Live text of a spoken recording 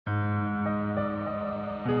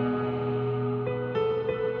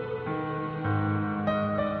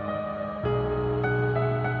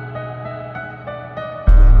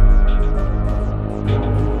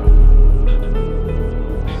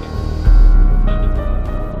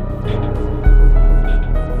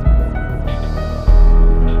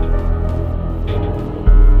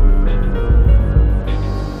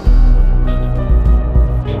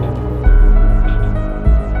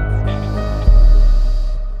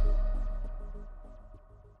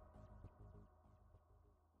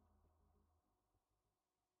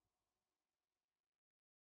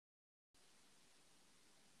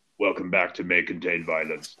welcome back to May Contain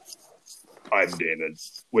Violence. I'm David.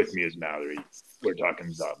 With me is Mallory. We're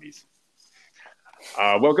talking zombies.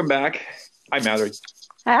 Welcome back. Hi, Mallory.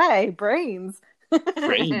 Hi, Brains.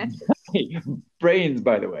 Brains. Brains,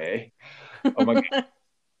 by the way. Oh my God.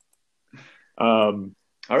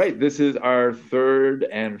 All right, this is our third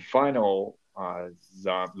and final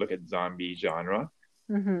look at zombie genre.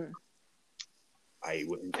 Mm-hmm. I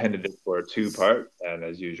intended it for a two-part, and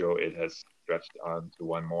as usual, it has stretched on to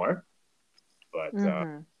one more. But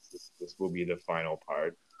this will be the final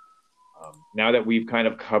part. Now that we've kind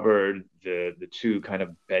of covered the two kind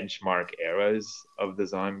of benchmark eras of the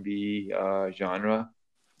zombie genre,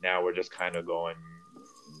 now we're just kind of going,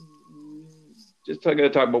 just going to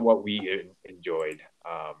talk about what we enjoyed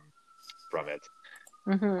from it.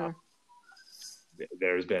 Mm-hmm.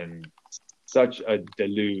 There's been such a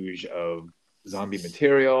deluge of zombie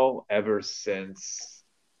material ever since,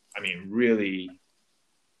 I mean, really,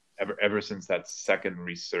 ever since that second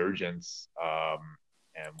resurgence,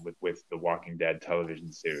 and with the Walking Dead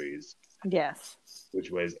television series, Yes,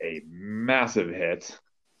 which was a massive hit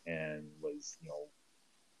and was,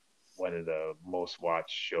 one of the most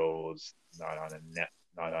watched shows not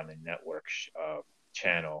on a network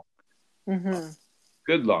channel, Mm-hmm.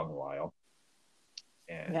 good long while,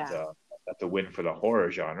 and Yeah. that's a win for the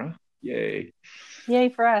horror genre. Yay! Yay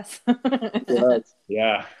for us.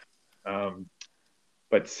 Yeah.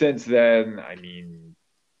 But since then, I mean,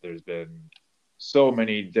 there's been so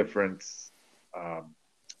many different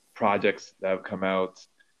projects that have come out,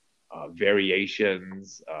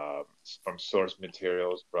 variations from source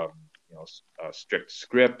materials, from strict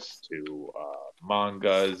scripts to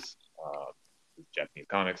mangas, Japanese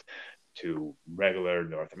comics, to regular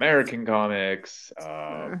North American comics,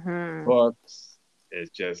 Mm-hmm. books. It's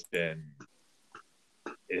just been,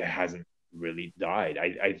 it hasn't really died.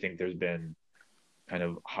 I think there's been kind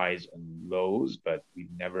of highs and lows, but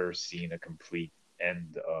we've never seen a complete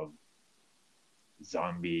end of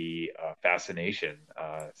zombie fascination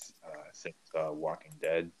since Walking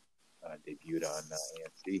Dead debuted on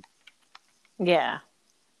AMC. Yeah,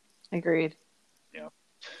 agreed. Yeah.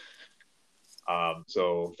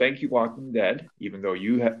 So thank you, Walking Dead, even though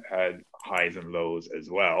you had highs and lows as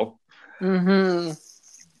well. Mm-hmm.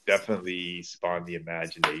 Definitely spawned the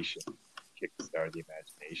imagination, kickstarted the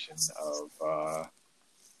imagination of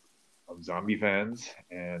zombie fans,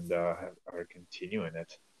 and are continuing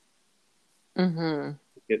it. Mm-hmm.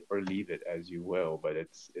 It or leave it as you will, but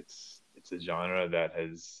it's a genre that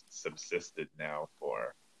has subsisted now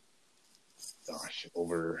for, gosh,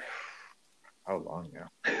 over how long now?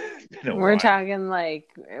 It's been a We're while. talking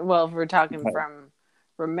if we're talking from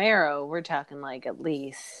Romero, we're talking like at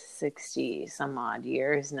least 60 some odd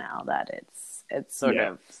years now that it's sort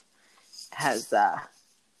Yeah, of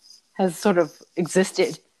has sort of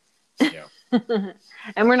existed. yeah,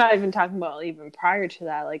 And we're not even talking about even prior to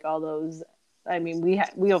that, like all those. I mean, we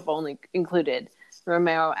have only included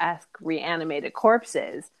Romero-esque reanimated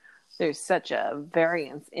corpses. There's such a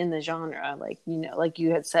variance in the genre, like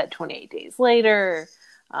you had said, 28 Days Later,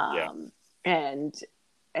 yeah, and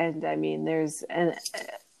I mean,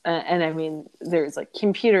 I mean, there's like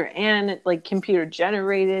computer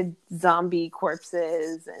generated zombie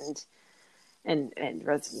corpses, and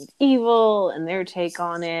Resident Evil and their take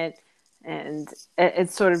on it. And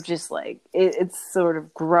it's sort of just like it's sort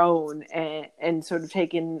of grown and sort of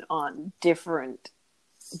taken on different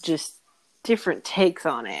takes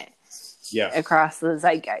on it yeah. across the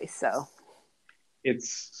zeitgeist. So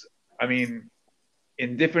It's, I mean,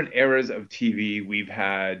 in different eras of TV, we've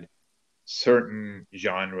had certain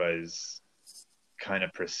genres kind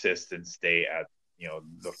of persist and stay at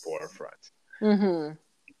the forefront. mm-hmm.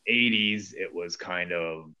 80s, it was kind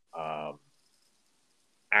of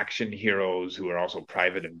action heroes who are also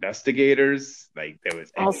private investigators. Like there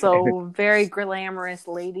was, Also very glamorous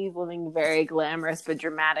ladies living very glamorous but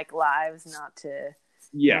dramatic lives.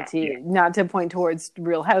 yeah, yeah, Not to point towards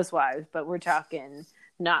Real Housewives, but we're talking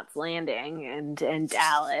Knots Landing and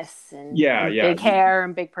Dallas yeah, and yeah. big hair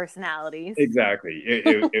and big personalities. Exactly.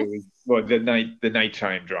 It was, well, the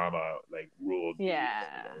nighttime drama like ruled. Yeah.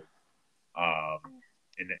 Um,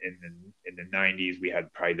 in the 90s, we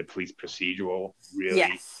had probably the police procedural really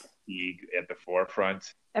Yes. at the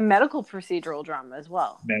forefront. And medical procedural drama as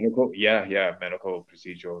well. Medical, yeah, medical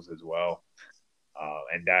procedurals as well,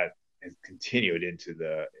 and that has continued into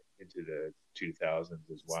the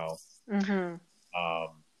 2000s as well. Mm-hmm.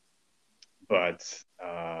 But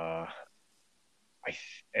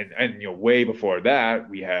way before that,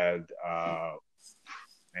 we had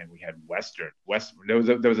Western. There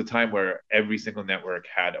was a time where every single network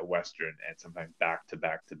had a Western, and sometimes back to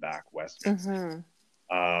back to back Westerns.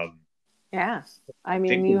 Mm-hmm. Yeah. I I mean,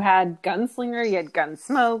 think, you had Gunslinger, you had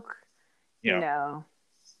Gunsmoke, you yeah, know,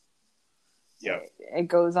 yeah, it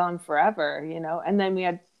goes on forever, you know. And then we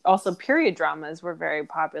had also period dramas were very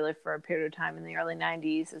popular for a period of time in the early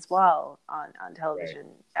 90s as well on right, television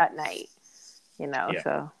at night, you know. yeah,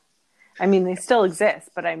 So, I mean, they still exist,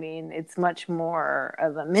 but I mean, it's much more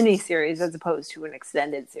of a mini series as opposed to an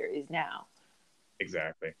extended series now.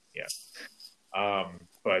 exactly, yeah.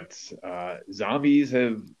 But zombies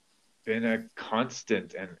have been a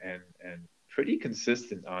constant and pretty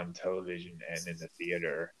consistent on television and in the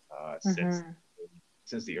theater Mm-hmm.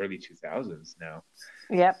 since the early 2000s now,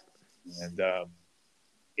 Yep. and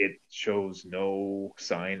it shows no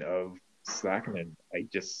sign of slackening. I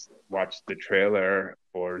just watched the trailer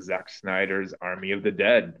for Zack Snyder's Army of the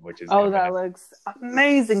Dead, which is Oh, coming that out looks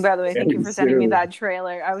amazing, by the way. Thank you very for sending me soon. that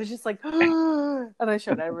trailer. I was just like, and I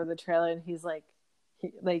showed Edward the trailer, and he's like,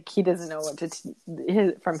 he doesn't know what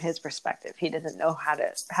to from his perspective. He doesn't know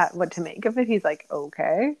what to make of it. He's like,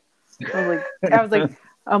 okay. I was like,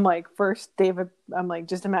 I'm like, first David. I'm like,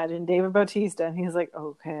 just imagine David Bautista, and he's like,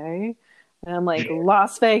 okay. And I'm like,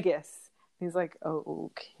 Las Vegas. He's like,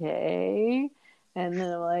 okay. And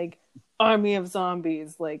then I'm like, Army of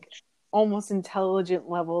Zombies, like almost intelligent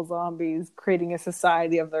level zombies creating a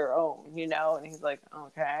society of their own, you know? And he's like,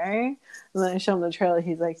 okay. And then I show him the trailer.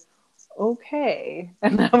 He's like, okay.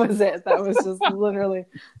 And that was it. That was just literally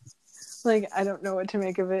like, I don't know what to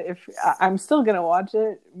make of it. If I'm still going to watch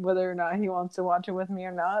it, whether or not he wants to watch it with me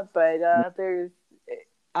or not. But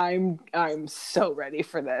I'm so ready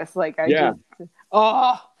for this. Like, I Yeah, just,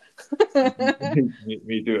 oh.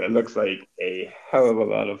 me too. It looks like a hell of a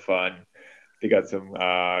lot of fun. They got some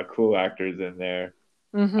cool actors in there.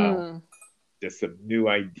 Uh, Mm-hmm. just some new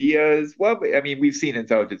ideas. Well, I mean, we've seen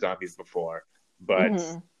Intelligent Zombies before, but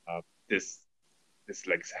Mm-hmm. uh, this this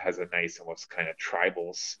like has a nice, almost kind of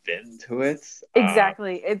tribal spin to it.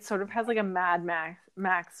 Exactly. It sort of has like a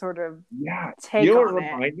Max sort of Yeah, you take know what it on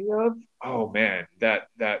it. reminded me of? Oh man, that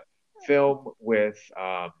film with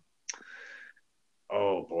oh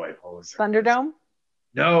boy, what was Thunderdome?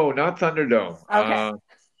 no, not Thunderdome. Okay.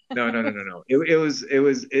 No. It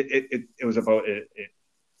was about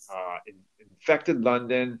infected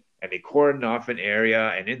London, and they cordoned off an area,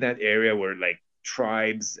 and in that area were like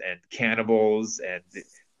tribes and cannibals, and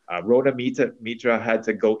Rhoda Mitra had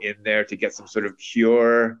to go in there to get some sort of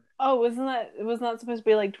cure. Oh, wasn't that it was not supposed to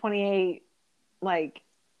be like 28 like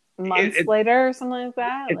It months it later or something like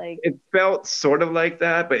that? Like it felt sort of like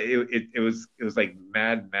that, but it was like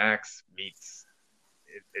Mad Max meets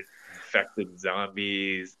infected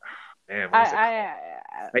zombies. Man, what was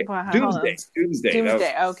it called? well, hold Doomsday. on. Doomsday. That was,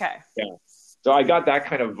 Doomsday. Okay. yeah. So I got that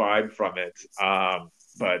kind of vibe from it.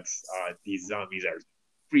 But these zombies are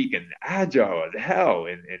freaking agile as hell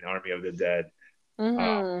in Army of the Dead. Uh,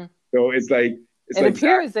 Mm-hmm. so it's It like Zach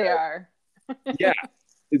appears they said, are. yeah.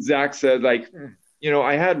 Zach said like,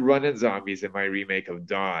 I had run-in zombies in my remake of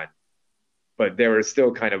Dawn, but they were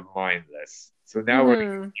still kind of mindless. So now we're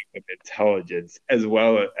Mm-hmm. with intelligence as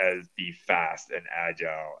well as be fast and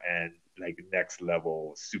agile and like next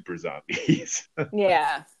level super zombies.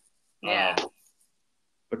 Yeah. um, Yeah.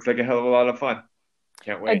 looks like a hell of a lot of fun.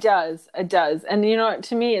 Can't It wait. does. It does. And you know what,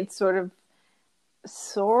 to me it's sort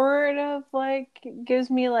of like gives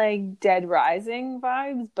me like Dead Rising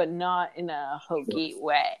vibes, but not in a Sure. hokey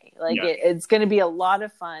way. Like Yeah. it's going to be a lot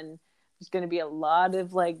of fun. There's going to be a lot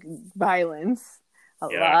of like violence, a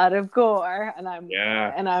Yeah. lot of gore, and I'm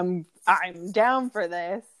Yeah. and I'm I'm down for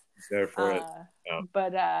this. There for it. Uh, Yeah.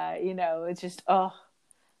 but you know, it's just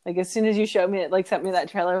like as soon as you showed me it, like sent me that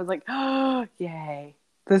trailer, I was like, oh yay.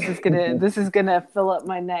 This is gonna fill up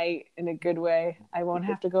my night in a good way. I won't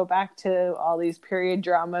have to go back to all these period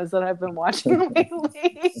dramas that I've been watching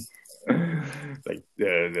lately. Like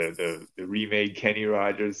the remade Kenny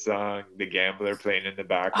Rogers song, The Gambler playing in the Oh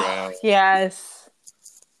background. yes,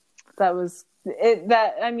 that was it.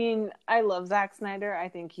 That I mean, I love Zack Snyder. I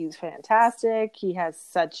think he's fantastic. He has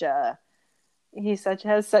such a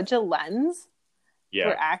lens for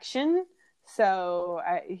Yeah. action. So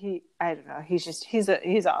I don't know.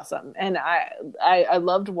 He's awesome. And I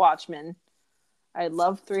loved Watchmen. I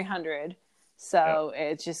love 300. Yeah. So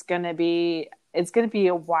it's gonna be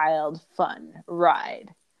a wild, fun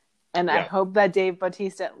ride. And I Yeah. hope that Dave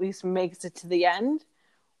Bautista at least makes it to the end,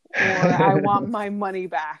 or I want my money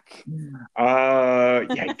back. Yeah,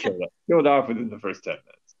 he killed it. Killed off within the first 10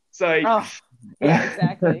 minutes. Psych. Oh, yeah,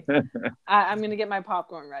 exactly. I'm gonna get my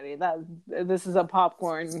popcorn ready. This is a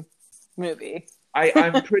popcorn movie.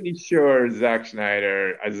 I'm pretty sure a Zack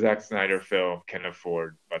Snyder film can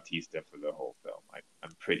afford Batista for the whole film.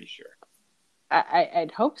 I'm pretty sure.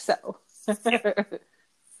 I'd hope so.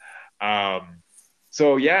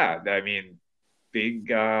 So yeah, I mean, big.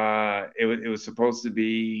 It was supposed to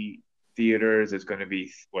be theaters. It's going to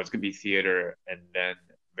be theater, and then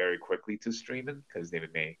very quickly to streaming because they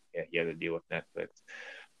may he had to deal with Netflix.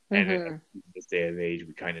 And in Mm-hmm. this day of age,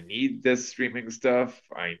 we kind of need this streaming stuff.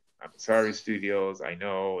 I'm sorry, studios. I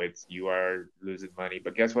know you are losing money,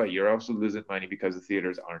 but guess what? You're also losing money because the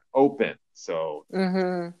theaters aren't open. So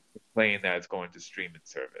Mm-hmm. playing that it's going to streaming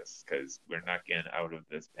service because we're not getting out of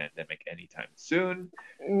this pandemic anytime soon.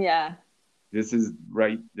 Yeah. This is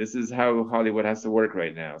right. This is how Hollywood has to work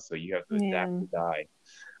right now. So you have to adapt Yeah. or die.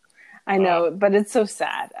 I Uh, know, but it's so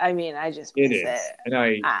sad. I mean, I just it miss it. is, and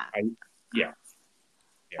Ah, yeah,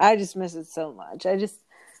 yeah, I just miss it so much. I just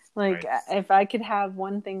I like if I could have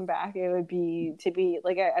one thing back, it would be to be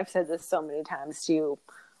like I've said this so many times to you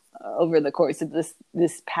over the course of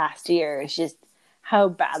this past year. It's just how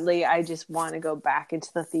badly I just want to go back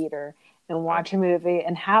into the theater and I watch a movie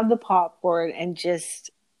and have the popcorn and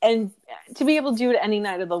to be able to do it any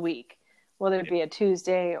night of the week, whether it yeah, be a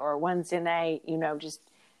Tuesday or a Wednesday night. Just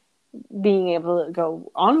being able to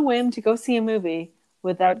go on a whim to go see a movie I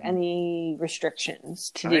without any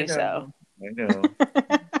restrictions to I do so. know, I know,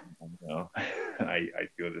 I know. I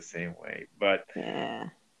feel the same way, but Yeah.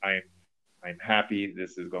 I'm I'm happy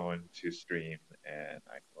this is going to stream, and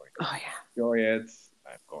I'm going Oh to yeah. enjoy it.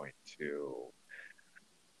 I'm going to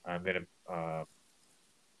I'm gonna um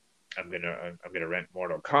I'm gonna rent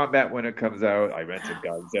Mortal Kombat when it comes out. I rented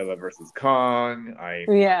Godzilla versus Kong. I'm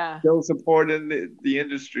Yeah. still supporting the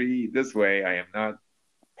industry this way. I am not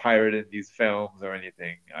pirating these films or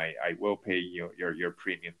anything. I will pay your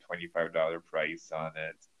premium $25 price on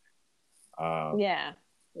it. Um, Yeah.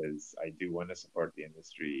 because I do want to support the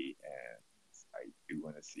industry and I do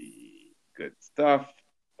want to see good stuff.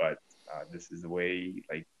 But this is the way,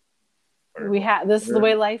 like, We or have this is the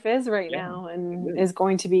way life is right yeah, now it and is. is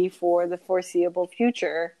going to be for the foreseeable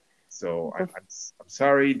future. So I'm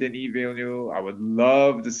sorry, Denis Villeneuve. I would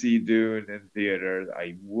love to see Dune in theaters.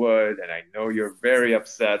 I would, and I know you're very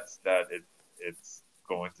upset that it's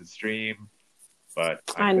going to stream, but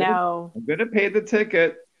I know. I'm gonna pay the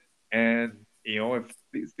ticket, and if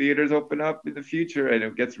these theaters open up in the future and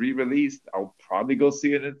it gets re-released, I'll probably go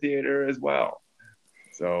see it in theater as well.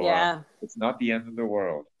 So Yeah, it's not the end of the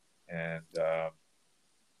world, and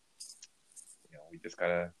we just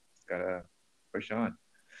gotta push on.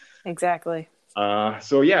 exactly.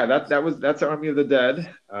 So yeah, that's Army of the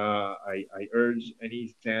Dead. I urge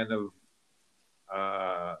any fan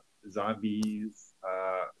of zombies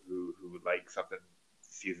who would like something to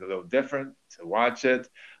see a little different to watch it.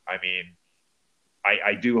 I mean,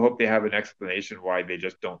 I do hope they have an explanation why they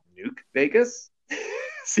just don't nuke Vegas.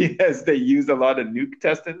 See, as they use a lot of nuke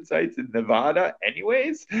testing sites in Nevada,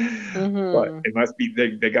 anyways. But Hmm. it must be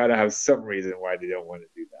they got to have some reason why they don't want to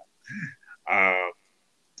do that.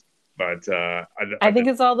 But I think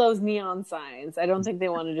it's all those neon signs. I don't think they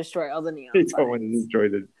want to destroy all the they neon don't want to signs. destroy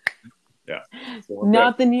the yeah. So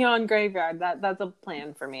Not the neon graveyard. That's a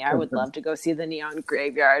plan for me. I would love to go see the neon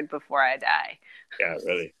graveyard before I die. yeah,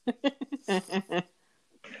 really.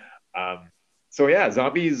 Um, so yeah,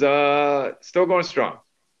 zombies still going strong,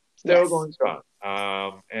 still Yes. going strong.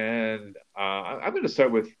 And I'm going to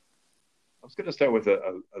start with I was going to start with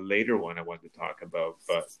a later one I wanted to talk about,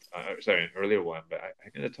 but sorry, an earlier one. But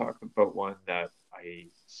I'm going to talk about one that I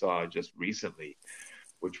saw just recently,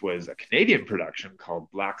 which was a Canadian production called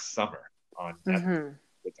Black Summer on Netflix.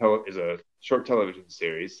 Hmm. Is a short television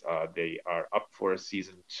series. They are up for a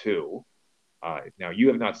season two. Now you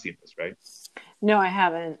have not seen this, right? No, I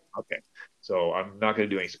haven't. Okay, so I'm not going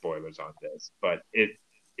to do any spoilers on this, but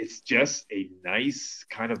it's just a nice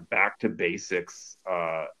kind of back to basics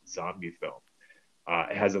zombie film.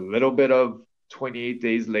 It has a little bit of 28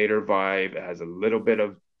 Days Later vibe. It has a little bit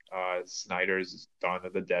of Snyder's Dawn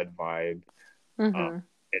of the Dead vibe. Uh, Hmm.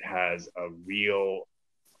 it has a real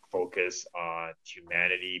focus on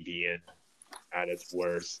humanity being at its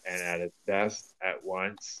worst and at its best at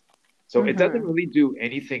once. So it doesn't Hmm. really do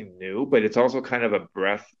anything new, but it's also kind of a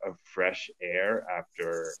breath of fresh air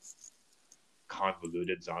after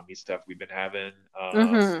convoluted zombie stuff we've been having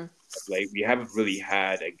Hmm. late. We haven't really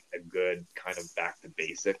had a good kind of back to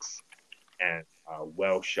basics and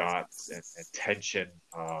well shots and tension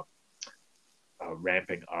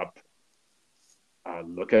ramping up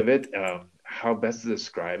look of it. How best to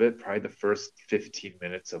describe it? Probably the first 15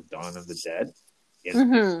 minutes of Dawn of the Dead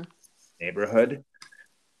in this Hmm. neighborhood.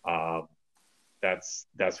 Um, that's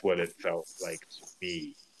what it felt like to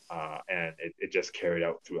me. And it just carried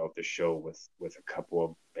out throughout the show with a couple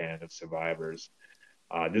of band of survivors.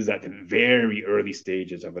 This is at the very early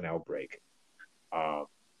stages of an outbreak. Um,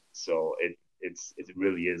 so it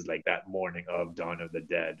really is like that morning of Dawn of the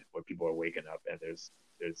Dead where people are waking up and there's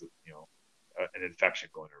an infection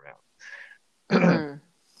going around. Mm-hmm.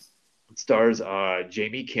 It stars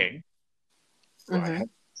Jamie King, who I Mm-hmm.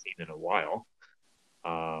 haven't seen in a while.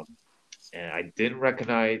 Um, and I didn't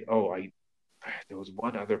recognize. Oh, I there was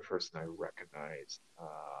one other person I recognized.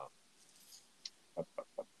 Can't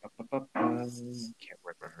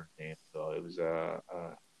remember her name though. It was a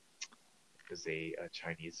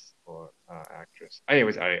Chinese or actress.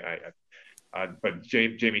 Anyways, but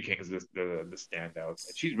Jamie King is the standout,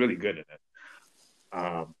 and she's really good in it.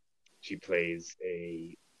 She plays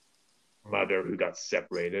a mother who got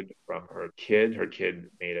separated from her kid. Her kid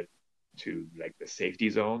made it to like the safety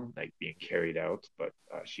zone, like being carried out, but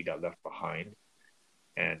she got left behind,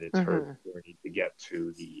 and it's her Mm-hmm. journey to get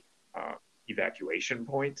to the evacuation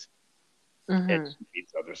point, and Mm-hmm. she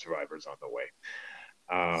meets other survivors on the way.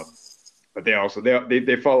 But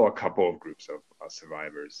they follow a couple of groups of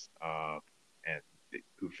survivors, and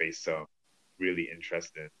who face some really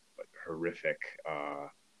interesting but horrific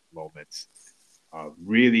moments.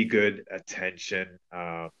 Really good attention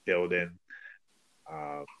building.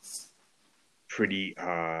 Uh, pretty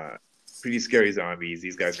pretty scary zombies.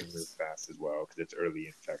 These guys can move fast as well because it's early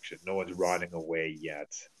infection. No one's rotting away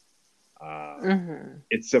yet. Mm-hmm.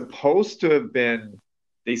 It's supposed to have been.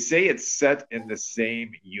 They say it's set in the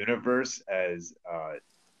same universe as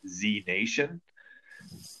Z Nation,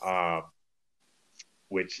 um,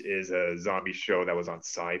 which is a zombie show that was on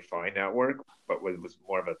Sci-Fi Network, but was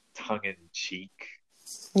more of a tongue-in-cheek,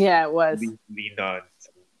 Yeah, it was. leaned on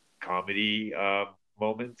some comedy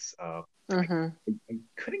moments. Mm-hmm. I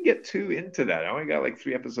couldn't get too into that. I only got like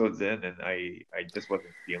 3 episodes in, and I just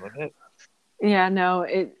wasn't feeling it. Yeah, no,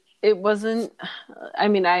 it wasn't. I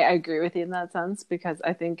mean, I agree with you in that sense because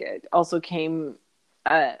I think it also came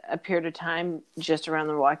a period of time just around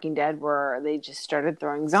The Walking Dead where they just started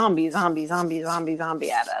throwing zombie at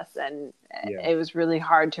us, and Yeah, it was really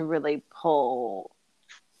hard to really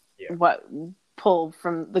yeah, pull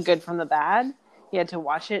from the good from the bad. You had to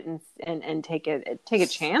watch it and take a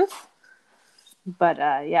chance. But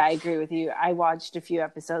yeah, I agree with you. I watched a few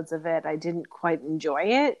episodes of it. I didn't quite enjoy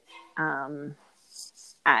it. Um,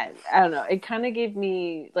 I don't know. It kind of gave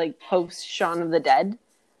me like post Shaun of the Dead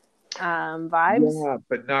vibes. yeah,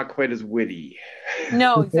 but not quite as witty.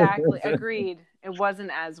 No, exactly. Agreed. It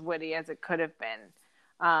wasn't as witty as it could have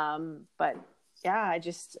been. But yeah, I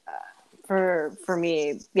just for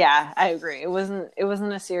me, yeah, I agree. It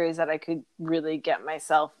wasn't a series that I could really get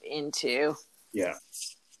myself into Yeah,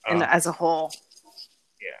 and as a whole.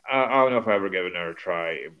 yeah. I don't know if I ever give it another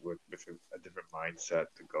try with a different mindset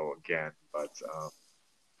to go again. But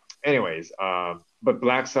anyways, but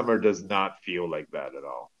Black Summer does not feel like that at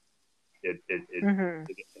all. It it it, Mm-hmm.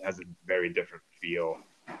 it has a very different feel.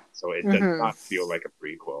 So it does Mm-hmm. not feel like a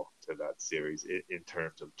prequel to that series in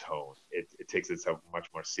terms of tone. It takes itself much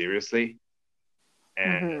more seriously,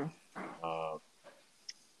 and Mm-hmm. um,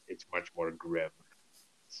 it's much more grim.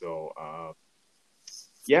 So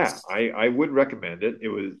yeah, I would recommend it. It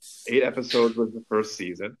was 8 episodes was the first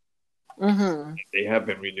season. Mm-hmm. They have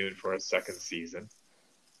been renewed for a second season.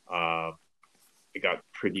 Um, it got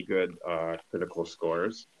pretty good critical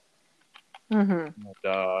scores. Mm-hmm.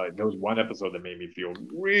 And, there was one episode that made me feel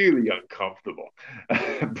really uncomfortable,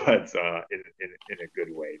 but in a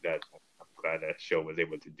good way. That I'm glad that show was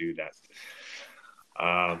able to do that.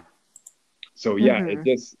 Um, so yeah, Mm-hmm.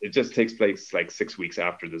 it just takes place like 6 weeks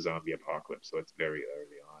after the zombie apocalypse, so it's very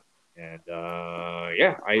early on. And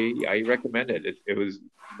yeah, I recommend it. It was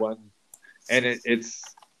one, and it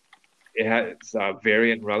has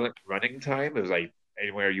varying running time. It was like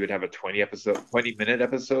anywhere you would have a 20-minute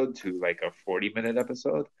episode to like a 40-minute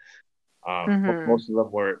episode. But Mm-hmm. most of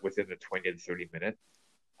them were within the 20 to 30 minute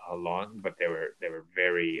long, but they were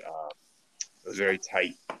very it was very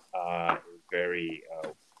tight, very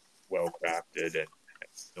well crafted, and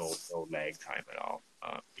no lag time at all.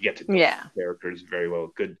 You get to know Yeah. the characters very well.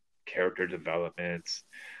 Good character development.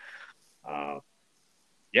 Uh,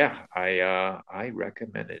 yeah, I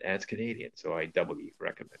recommend it. And it's Canadian, so I doubly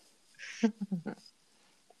recommend it.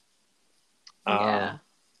 Yeah.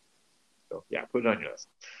 So yeah, put it on your list.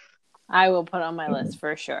 I will put on my list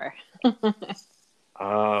for sure.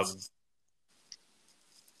 Um,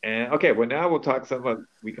 and okay, well now we'll talk something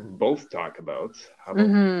we can both talk about. How about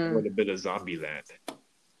Mm-hmm. a bit of Zombieland?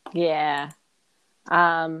 Yeah.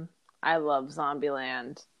 Um, I love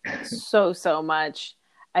Zombieland so much.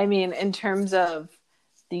 I mean, in terms of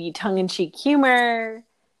the tongue-in-cheek humor,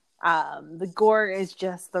 the gore is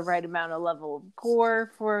just the right amount of level of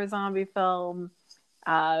gore for a zombie film.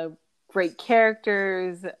 Uh, Great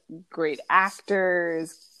characters, great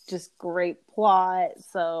actors, just great plot.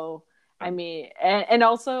 So, I mean, and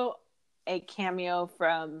also a cameo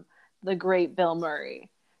from the great Bill Murray.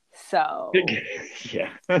 So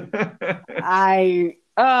Yeah.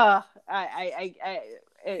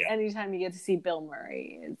 anytime you get to see Bill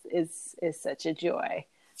Murray is such a joy.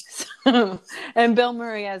 So, and Bill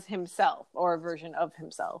Murray as himself, or a version of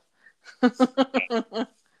himself.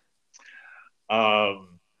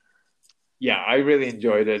 Yeah, I really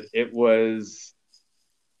enjoyed it. It was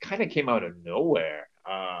kind of came out of nowhere.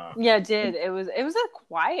 Yeah, it did. It was a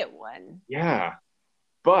quiet one. Yeah,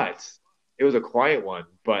 but it was a quiet one,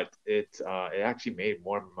 but it actually made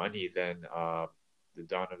more money than the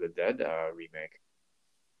Dawn of the Dead remake.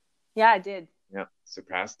 Yeah, it did. Yeah,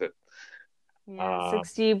 surpassed it. Yeah,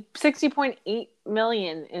 60.8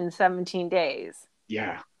 million in 17 days.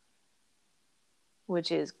 Yeah.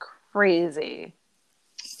 Which is crazy.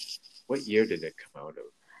 What year did it come out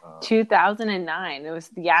of? 2009. It was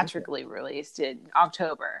theatrically released in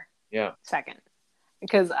October. Yeah. 2nd.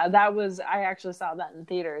 Because I actually saw that in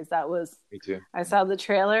theaters. Me too. I saw the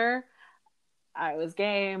trailer. I was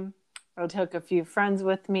game. I took a few friends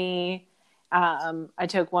with me. I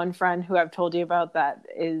took one friend who I've told you about that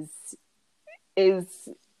is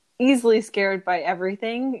easily scared by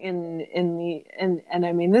everything and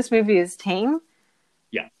I mean, this movie is tame.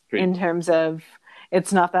 Yeah. In terms of,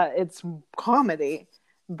 it's not that it's comedy,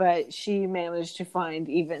 but she managed to find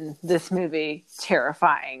even this movie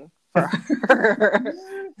terrifying for her.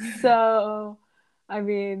 So, I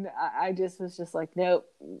mean, I just was just like, nope.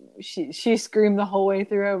 She screamed the whole way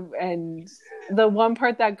through, and the one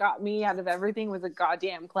part that got me out of everything was a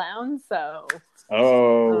goddamn clown. So,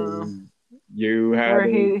 you have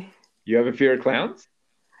a fear of clowns?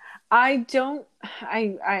 I don't.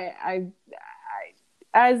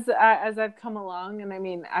 As I've come along, and I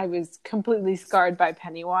mean, I was completely scarred by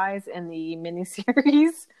Pennywise in the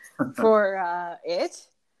miniseries for it.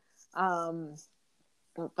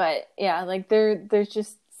 But yeah, like there's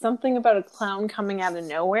just something about a clown coming out of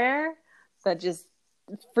nowhere that just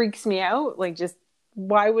freaks me out. Like, just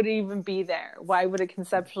why would it even be there? Why would it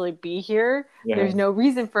conceptually be here? Yeah. There's no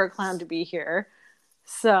reason for a clown to be here.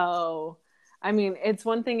 So, I mean, it's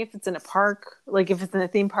one thing if it's in a park, like if it's in a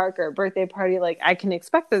theme park or a birthday party, like I can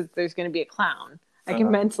expect that there's going to be a clown. I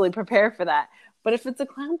can mentally prepare for that. But if it's a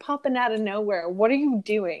clown popping out of nowhere, what are you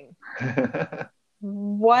doing?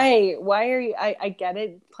 Why are you? I get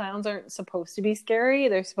it. Clowns aren't supposed to be scary.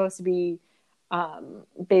 They're supposed to be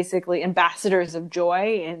basically ambassadors of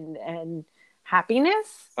joy and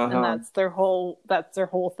happiness, and that's their whole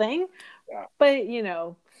thing. Yeah. But you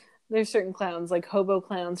know, there's certain clowns, like hobo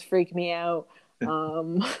clowns, freak me out.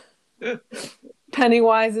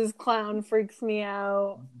 Pennywise's clown freaks me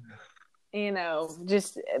out. You know,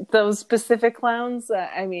 just those specific clowns.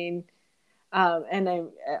 I mean, and I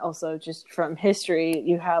also, just from history,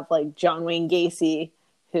 you have like John Wayne Gacy,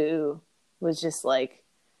 who was just like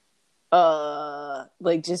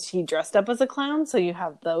just he dressed up as a clown. So you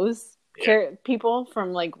have those people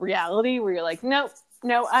from like reality where you're like, no,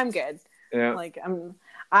 I'm good. Yeah. Like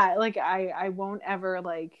I won't ever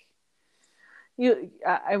I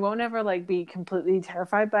won't ever be completely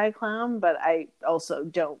terrified by a clown, but I also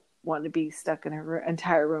don't want to be stuck in an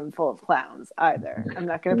entire room full of clowns either. I'm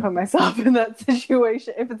not going to put myself in that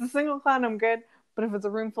situation. If it's a single clown, I'm good. But if it's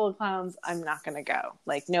a room full of clowns, I'm not going to go.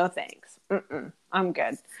 Like, no thanks. I'm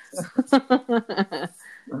good. But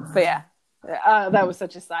yeah, that was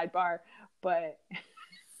such a sidebar. But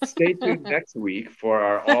stay tuned next week for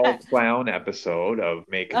our all clown episode of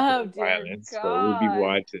Make It Violence, where we'll be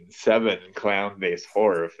watching 7 clown-based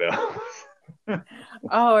horror films.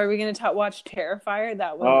 Are we going to watch Terrifier?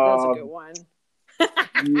 That was a good one.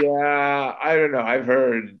 Yeah, I don't know. I've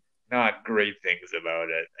heard not great things about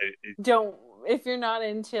it. If you're not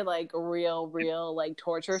into real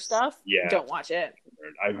torture stuff, don't watch it.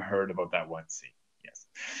 I've heard about that one scene. Yes.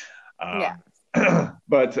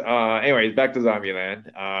 But anyways, back to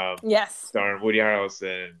Zombieland. Yes. Starring Woody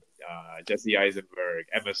Harrelson, Jesse Eisenberg,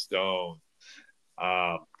 Emma Stone,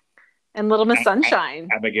 and Little Miss Sunshine.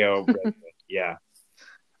 Abigail Breslin. Yeah.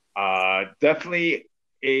 Definitely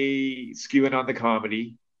a skewing on the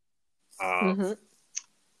comedy.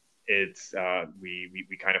 It's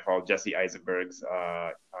we kind of follow Jesse Eisenberg's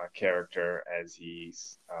character as he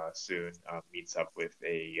soon meets up with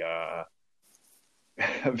a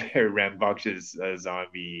very rambunctious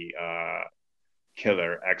zombie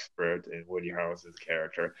killer expert in Woody Harrelson's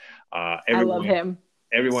character. I love him.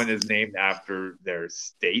 Everyone is named after their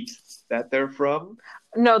state that they're from.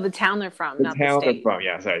 No, the town they're from, not the state. They're from.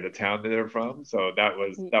 Yeah, sorry, the town that they're from. So that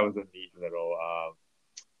was a neat little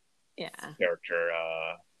character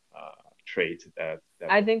trait that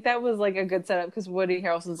I think that was like a good setup because Woody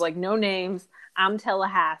Harrelson's like, no names. I'm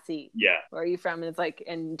Tallahassee. yeah, Where are you from? And it's like,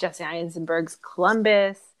 and Jesse Eisenberg's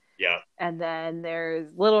Columbus. yeah, And then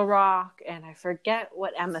there's Little Rock, and I forget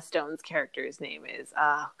what Emma Stone's character's name is.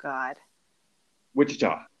 Oh God,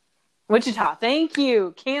 Wichita. Wichita. Thank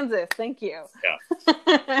you, Kansas. Thank you.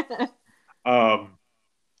 Yeah. um,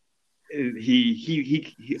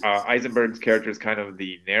 Eisenberg's character is kind of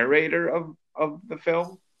the narrator of the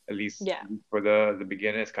film, at least Yeah. for the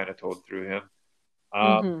beginning. It's kind of told through him.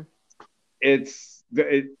 Mm-hmm. It's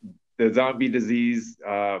the zombie disease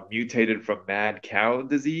mutated from mad cow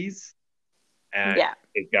disease, and Yeah.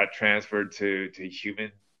 it got transferred to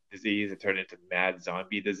human disease. It turned into mad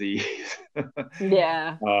zombie disease.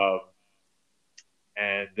 Yeah.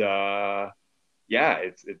 And yeah,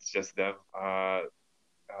 it's just them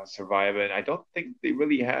surviving. I don't think they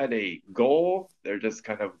really had a goal. They're just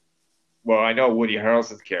kind of, well, I know Woody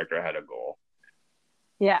Harrelson's character had a goal.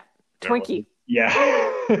 Yeah. Twinkie. Yeah.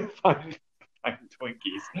 Find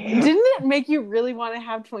Twinkies. Didn't it make you really want to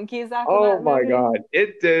have Twinkies after Oh that my movie? God.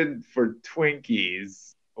 It did for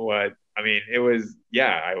Twinkies. What? I mean, it was,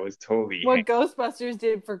 yeah, I was totally. What Ghostbusters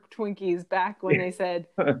did for Twinkies back when they said,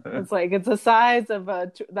 it's like, it's the size of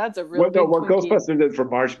that's a real big what Twinkie. Ghostbusters did for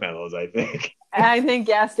marshmallows, I think. I think,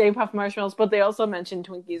 yeah, Stay Puft Marshmallows, but they also mentioned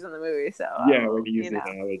Twinkies in the movie, so. Yeah, when you use the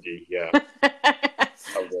analogy, yeah.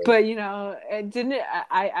 But, you know,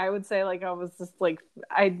 I would say, like, I was just, like,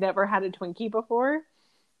 I'd never had a Twinkie before,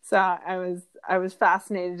 so I was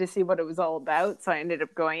fascinated to see what it was all about, so I ended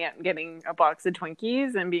up going out and getting a box of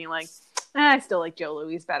Twinkies and being like, I still like Joe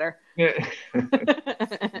Louis better.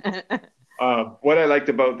 What I liked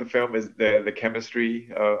about the film is the chemistry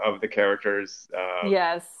of the characters.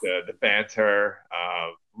 Yes. The banter,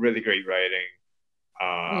 really great writing.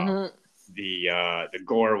 Mm-hmm. The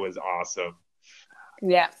gore was awesome.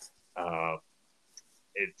 Yeah.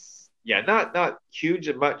 It's not huge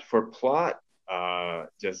and much for plot.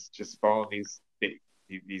 Just following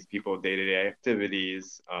these people day-to-day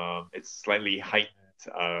activities. It's slightly heightened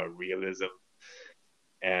realism,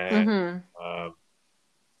 and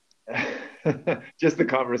just the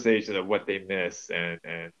conversation of what they miss and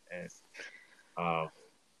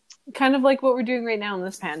kind of like what we're doing right now in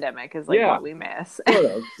this pandemic is like what we miss. Sort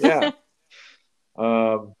of, yeah.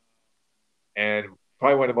 And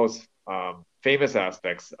probably one of the most famous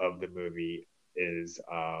aspects of the movie is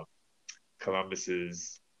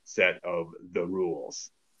Columbus's set of the rules.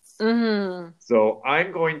 Mm-hmm. So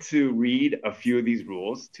I'm going to read a few of these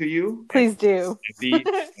rules to you. Please do.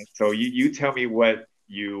 So you tell me what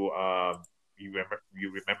you remember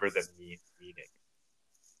the meaning.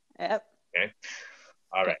 Yep. Okay.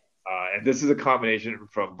 All right. And this is a combination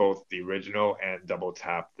from both the original and Double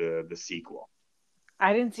Tap, the sequel.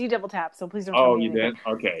 I didn't see Double Tap, so please don't tell me anything. You didn't?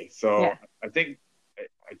 Okay. So yeah. I think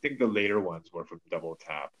the later ones were from Double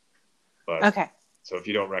Tap. But okay. So if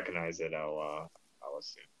you don't recognize it, I'll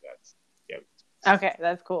assume that's Okay,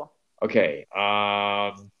 that's cool. Okay.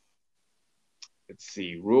 Let's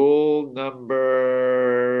see. Rule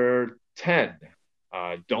number 10.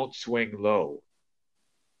 Don't swing low.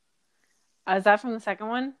 Is that from the second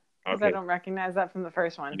one? Because Okay. I don't recognize that from the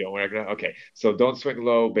first one. You don't recognize? Okay. So don't swing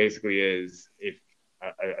low basically is if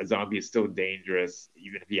a zombie is still dangerous,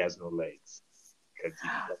 even if he has no legs.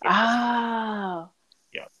 Oh.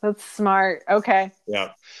 Yeah. That's smart. Okay.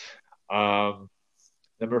 Yeah.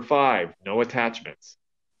 Number 5, no attachments.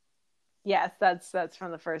 Yes, that's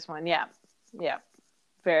from the first one. Yeah. Yeah.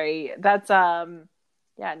 That's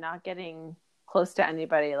not getting close to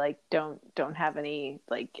anybody. Like don't have any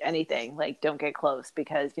like anything. Like don't get close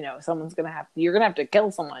because, you know, you're gonna have to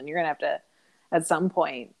kill someone. You're gonna have to at some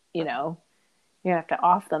point, you know, you're gonna have to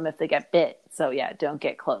off them if they get bit. So yeah, don't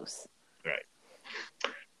get close. Right.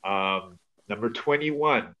 Number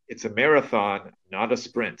 21, it's a marathon, not a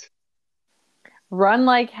sprint. Run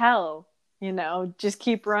like hell, you know, just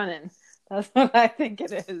keep running. That's what I think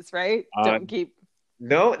it is, right? Don't keep.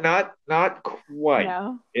 No, not quite.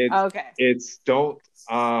 No? Okay. It's don't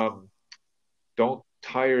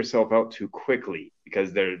tire yourself out too quickly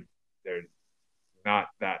because they're not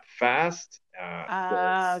that fast.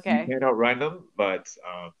 Okay. You can't outrun them, but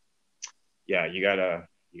yeah, you gotta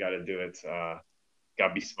do it.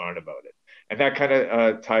 Gotta be smart about it, and that kind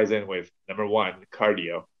of ties in with number 1,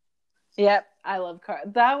 cardio. Yep, I love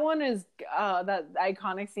that one is that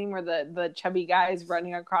iconic scene where the chubby guy is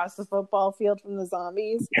running across the football field from the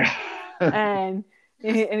zombies, and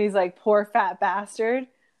he's like, "Poor fat bastard,"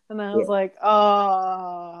 and I was like,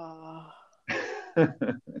 "Oh."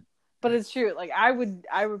 But it's true. Like I would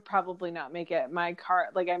probably not make it. My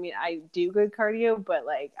like I mean, I do good cardio, but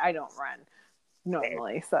like I don't run.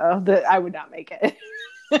 normally, so I would not make it.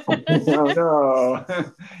 Oh no.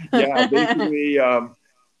 Yeah, basically,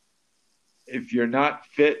 if you're not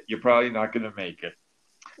fit, you're probably not going to make it.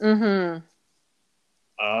 Mm-hmm.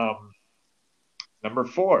 Um, Number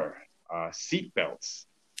four, seat belts.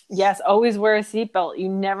 Yes, always wear a seatbelt. You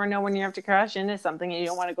never know when you have to crash into something and you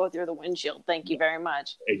don't want to go through the windshield. Thank you very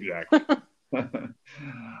much. Exactly.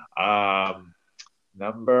 um,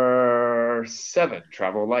 Number seven,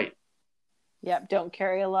 travel light. Yep, don't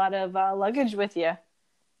carry a lot of luggage with you.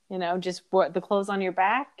 You know, just put the clothes on your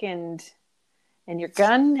back and your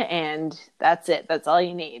gun, and that's it. That's all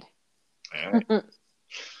you need. All right.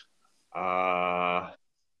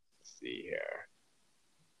 Let's see here.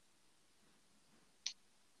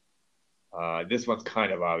 This one's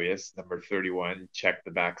kind of obvious. Number 31, check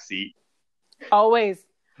the back seat. Always.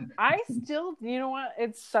 I still, you know what?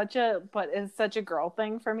 It's such a girl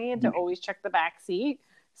thing for me to always check the back seat.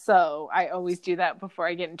 So I always do that before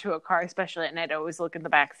I get into a car, especially at night. I always look in the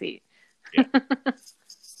back seat. Yeah.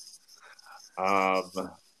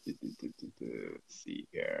 Let's see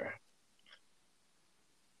here.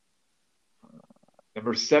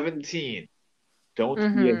 Number 17,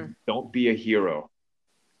 don't be a hero.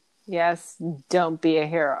 Yes, don't be a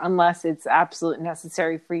hero unless it's absolutely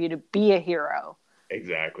necessary for you to be a hero.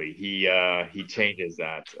 Exactly. He changes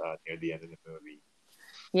that near the end of the movie.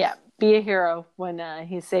 Yeah, be a hero when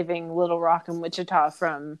he's saving Little Rock and Wichita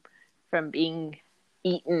from being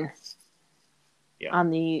eaten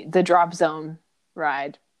on the drop zone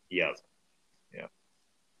ride. Yep.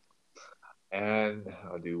 And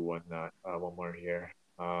I'll do one more here.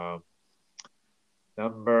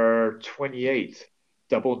 Number 28,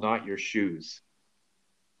 double knot your shoes.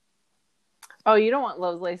 Oh, you don't want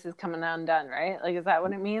those laces coming undone, right? Like, is that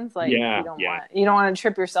what it means? Like, Yeah, you don't want to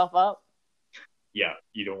trip yourself up. Yeah,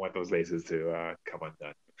 you don't want those laces to come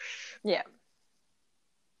undone. Yeah.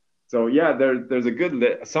 So yeah, there's a good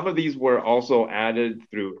list. Some of these were also added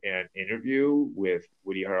through an interview with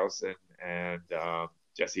Woody Harrelson and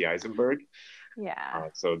Jesse Eisenberg. Yeah.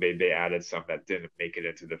 So they added some that didn't make it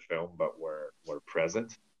into the film but were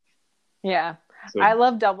present. Yeah. So, I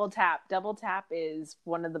love double tap. Double tap is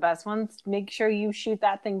one of the best ones. Make sure you shoot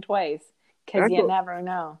that thing twice because you never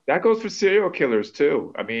know. That goes for serial killers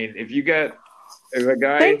too. I mean, if a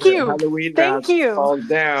guy in a Halloween mask falls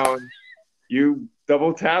down, you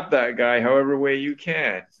double tap that guy however way you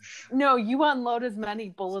can. No, you unload as many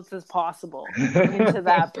bullets as possible into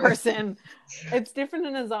that person. It's different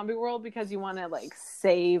in a zombie world because you want to like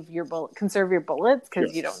conserve your bullets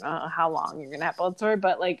because you don't know how long you're gonna have bullets for.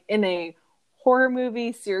 But like in a horror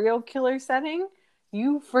movie serial killer setting,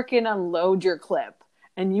 you freaking unload your clip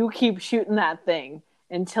and you keep shooting that thing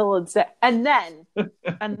until it's dead. And then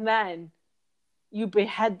you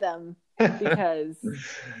behead them because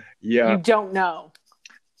you don't know.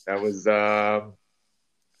 That was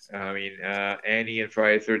Annie in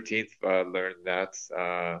Friday 13th learned that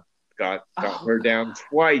got her down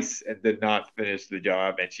twice and did not finish the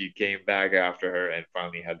job, and she came back after her and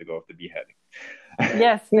finally had to go with the beheading.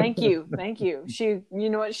 Yes, thank you. She, you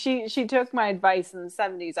know what? She took my advice in the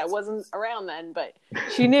 70s. I wasn't around then, but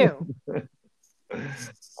she knew.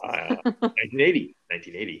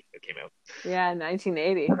 1980 it came out. Yeah,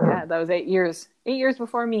 1980. Yeah, that was 8 years. 8 years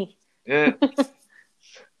before me. Yeah.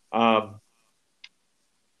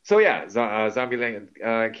 So yeah,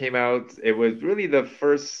 Zombieland came out. It was really the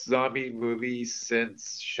first zombie movie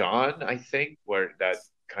since Shaun, I think, where that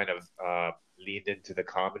kind of leaned into the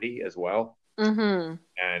comedy as well. Mm-hmm.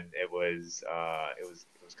 And it was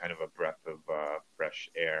kind of a breath of fresh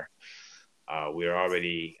air. We were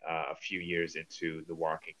already a few years into The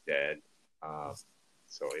Walking Dead.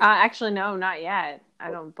 Actually, no, not yet.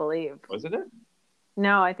 I don't believe. Wasn't it?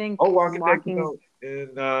 No, I think. Walking Dead came out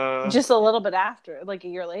in just a little bit after, like a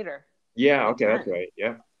year later. Yeah. Okay, that's right.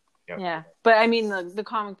 Yeah. Yeah, but I mean the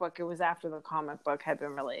comic book. It was after the comic book had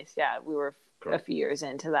been released. Yeah, we were a few years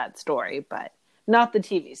into that story, but not the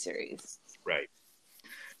TV series. Right.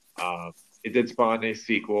 It did spawn a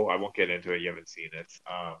sequel. I won't get into it. You haven't seen it.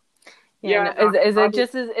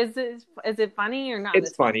 Is it funny or not?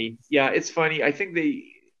 It's funny. Yeah, it's funny. I think they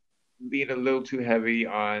lean a little too heavy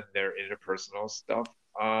on their interpersonal stuff.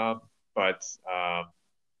 But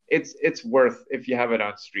it's worth, if you have it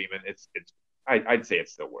on streaming. I'd say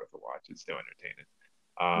it's still worth a watch. It's still entertaining.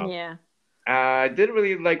 I didn't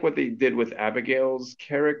really like what they did with Abigail's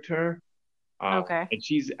character. Okay. And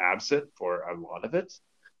she's absent for a lot of it.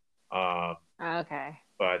 Okay.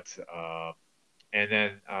 But and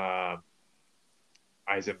then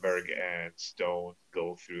Eisenberg and Stone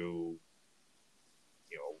go through,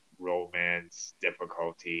 romance performance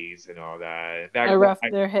difficulties and all that.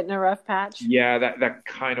 They're hitting a rough patch. Yeah, that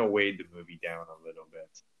kind of weighed the movie down a little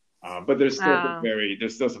bit. But there's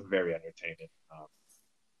still some very entertaining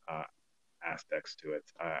uh, aspects to it.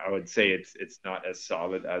 I would say it's not as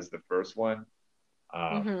solid as the first one,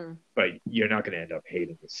 but you're not going to end up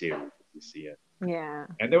hating the series if you see it. Yeah.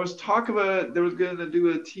 And there was talk of there was going to do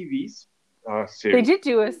a TV series.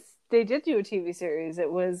 They did do a TV series. It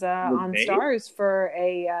was on made? Stars for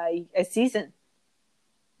a season.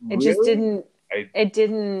 It Really? just didn't. It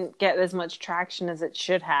didn't get as much traction as it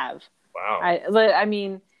should have. Wow. I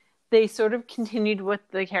mean, they sort of continued with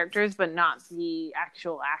the characters, but not the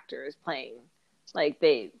actual actors playing. Like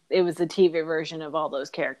it was the TV version of all those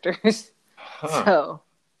characters. Huh. So,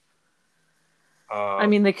 I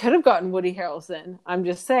mean, they could have gotten Woody Harrelson. I'm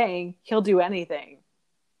just saying, he'll do anything.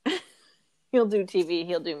 He'll do TV,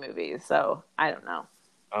 he'll do movies. So I don't know.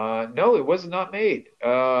 No, it was not made.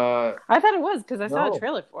 I thought it was because I saw a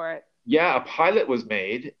trailer for it. Yeah, a pilot was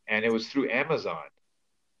made, and it was through Amazon.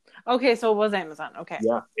 Okay, so it was Amazon. Okay.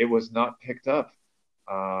 Yeah, it was not picked up.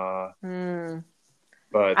 But I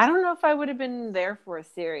don't know if I would have been there for a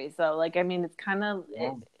series though. Like, I mean, it's kind of.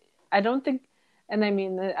 I don't think, and I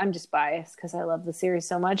mean, I'm just biased because I love the series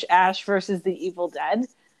so much. Ash versus the Evil Dead,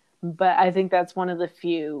 but I think that's one of the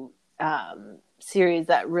few series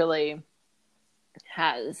that really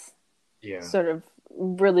has sort of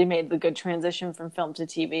really made the good transition from film to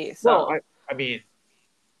TV. So, well, I mean,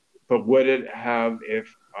 but would it have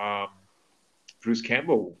if Bruce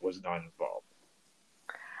Campbell was not involved?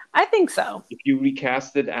 I think so. If you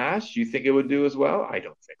recasted Ash, you think it would do as well? I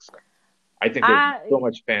don't think so. I think there's so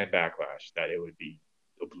much fan backlash that it would be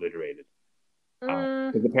obliterated.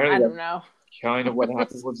 Because apparently, I don't know. Kind of what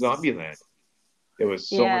happened with Zombieland. There was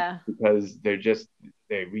so much because they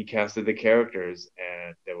recasted the characters,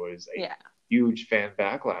 and there was a huge fan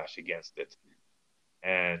backlash against it.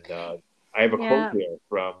 And I have a quote here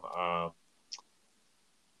from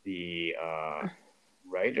the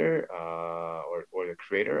writer or the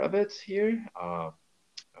creator of it here. I'm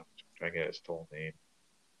trying to get his full name.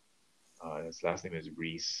 His last name is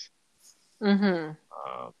Reese. But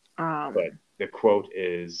the quote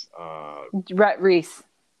is Rhett Reese.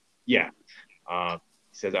 Yeah. He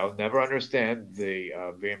says, "I'll never understand the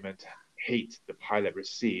vehement hate the pilot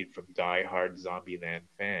received from die-hard Zombieland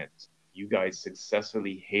fans. You guys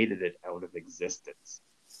successfully hated it out of existence."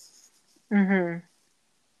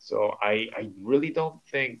 So I really don't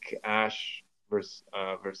think Ash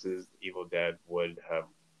versus Evil Dead would have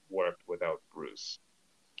worked without Bruce.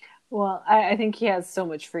 Well, I think he has so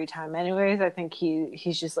much free time anyways. I think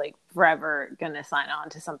he's just like forever going to sign on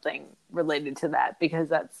to something related to that because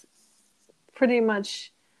that's pretty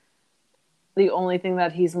much the only thing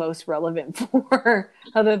that he's most relevant for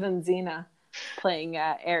other than Xena playing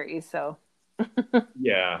Ares. So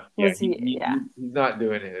he's not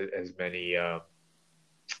doing as many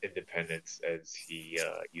independents as he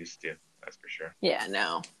used to, that's for sure. Yeah,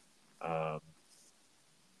 no.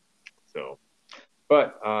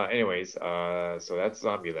 But anyways, so that's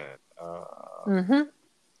Zombieland.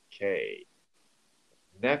 Okay.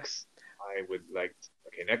 Next,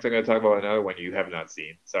 next I'm going to talk about another one you have not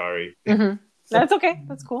seen. Sorry. That's okay.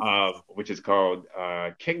 That's cool. Which is called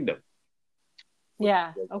Kingdom.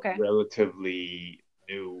 Yeah, okay. Relatively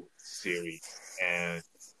new series. And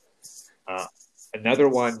another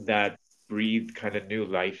one that breathed kind of new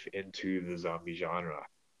life into the zombie genre.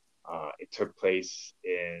 It took place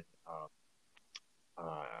in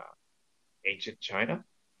ancient China.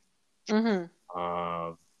 Let's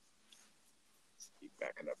keep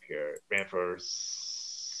backing up here. It ran for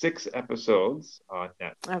 6 episodes on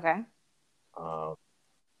Netflix. Okay.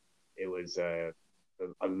 It was a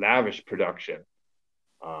lavish production,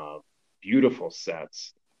 beautiful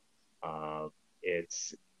sets. It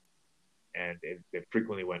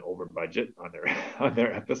frequently went over budget on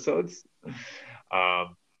their episodes.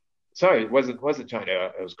 Sorry, it wasn't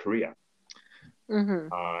China. It was Korea.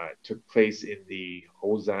 It took place in the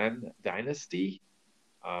Hozan dynasty,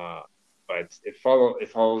 but it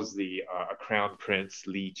follows the crown prince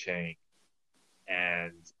Li Cheng,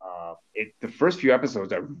 and the first few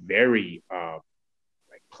episodes are very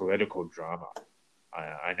like political drama,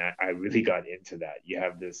 and I really got into that. You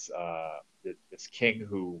have this king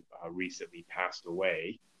who recently passed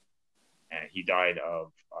away, and he died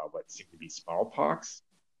of what seemed to be smallpox,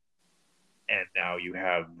 and now you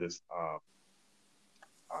have this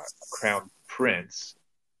crown prince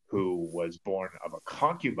who was born of a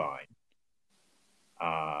concubine,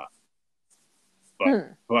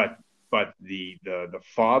 but the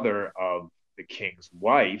father of the king's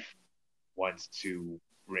wife wants to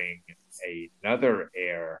bring another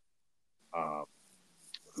heir um,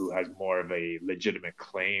 who has more of a legitimate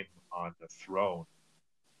claim on the throne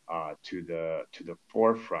to the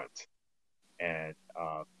forefront. And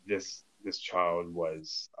this child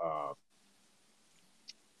was uh,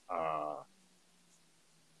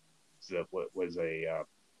 was a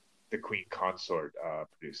the queen consort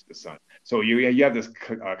produced the son. So you have this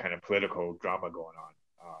kind of political drama going on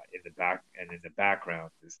in the back, and in the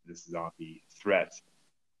background this zombie threat,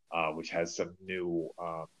 which has some new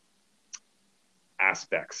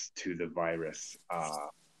aspects to the virus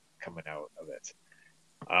coming out of it.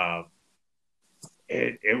 Um,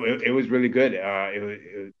 it was really good.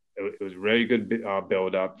 It was really good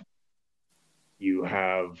build up. You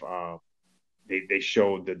have they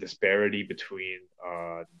showed the disparity between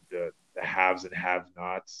the haves and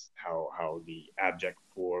have-nots. How the abject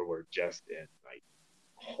poor were just in like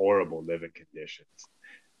horrible living conditions.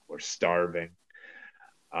 We're starving,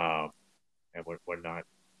 and we're not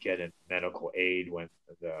getting medical aid when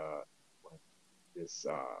this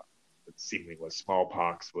seemingly was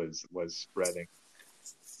smallpox was spreading,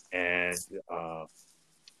 and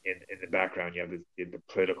in the background you have the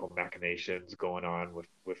political machinations going on with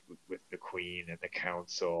the queen and the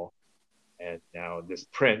council, and now this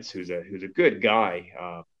prince who's a good guy,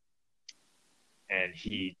 and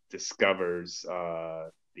he discovers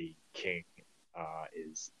the king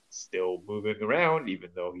is still moving around even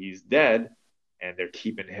though he's dead, and they're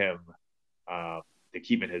keeping his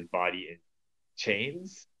body in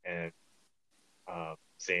chains and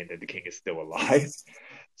saying that the king is still alive.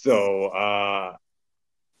 So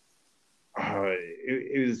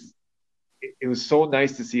it was so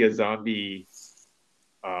nice to see a zombie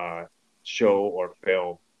show or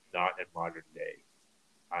film not in modern day.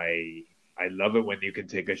 I love it when you can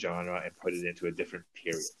take a genre and put it into a different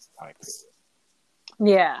time period.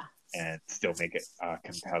 Yeah. And still make it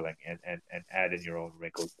compelling and add in your own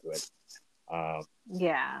wrinkles to it.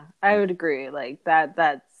 Yeah, I would agree. Like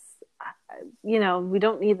that's, we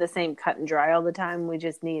don't need the same cut and dry all the time. We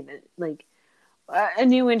just need like a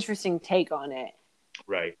new interesting take on it.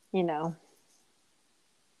 Right. Yeah.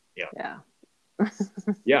 Yeah.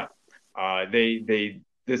 Yeah.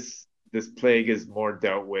 This plague is more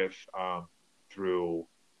dealt with through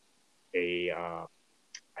a I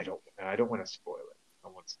don't want to spoil it. I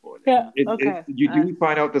won't spoil it. Yeah. Okay. You do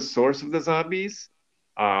find out the source of the zombies,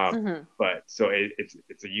 mm-hmm. but so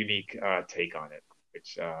it's a unique take on it,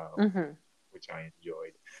 which I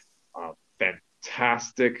enjoyed.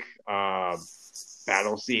 Fantastic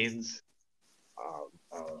battle scenes.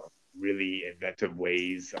 Really inventive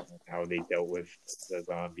ways on how they dealt with the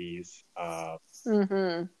zombies.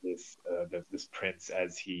 This prince,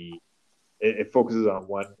 as it focuses on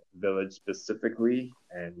one village specifically,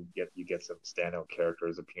 and you get some standout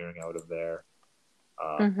characters appearing out of there.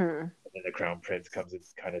 And then the crown prince comes and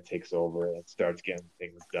kind of takes over and starts getting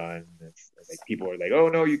things done. It's like people are like, "Oh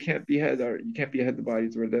no, you can't behead the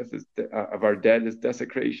bodies of our dead is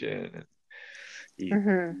desecration."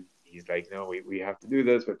 And he's like, "No, we have to do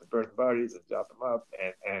this. We have to burn the bodies and chop them up."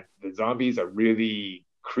 And the zombies are really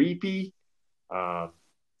creepy.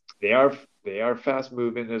 They are fast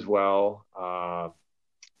moving as well.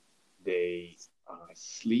 They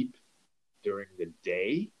sleep during the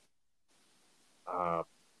day.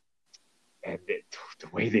 And the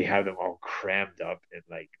way they have them all crammed up in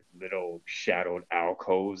like little shadowed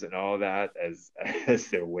alcoves and all that as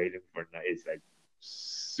they're waiting for night, it's like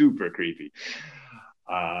super creepy.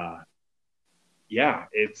 Yeah,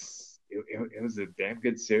 it was a damn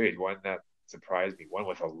good series, one that surprised me, one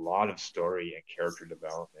with a lot of story and character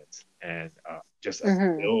development, and just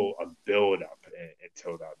a build up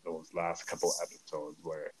until those last couple episodes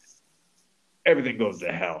where everything goes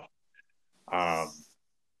to hell.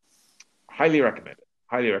 Highly recommend it.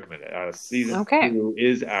 Highly recommend it. Season 2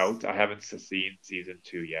 is out. I haven't seen season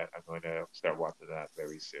 2 yet. I'm going to start watching that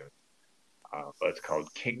very soon. But it's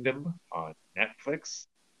called Kingdom on Netflix,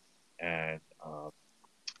 and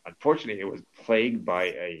unfortunately, it was plagued by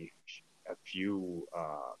a few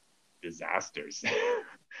disasters.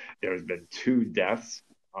 There has been 2 deaths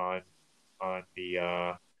on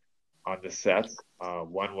the set.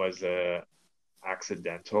 One was a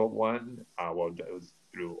accidental one. Well, it was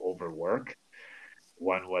through overwork.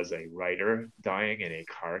 One was a writer dying in a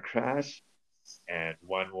car crash, and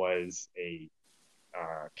one was a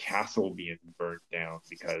castle being burnt down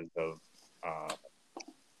because of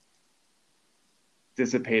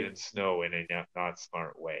dissipated snow in a not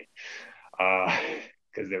smart way.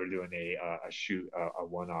 Because they were doing a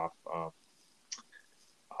one-off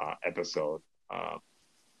episode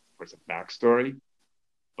for some backstory.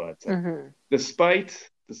 But despite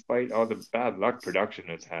all the bad luck production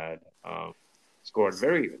has had, scored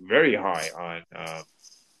very, very high on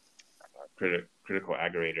critical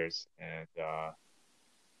aggregators, and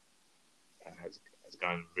has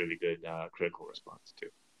gotten really good critical response too.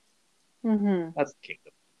 Mm-hmm. That's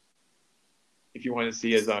Kingdom. If you want to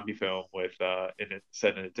see a zombie film with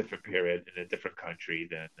set in a different period in a different country,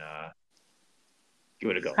 then give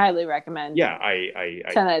it a go. Highly recommend. Yeah,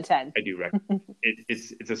 10 out of 10. I do recommend.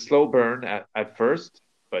 It's a slow burn at first,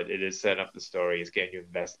 but it is setting up the story. It's getting you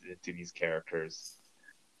invested into these characters.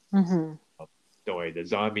 Mm-hmm. Don't worry, the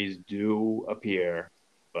zombies do appear,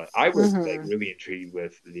 but I was like really intrigued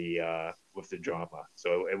with the drama.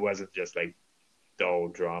 So it wasn't just like dull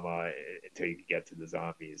drama until you get to the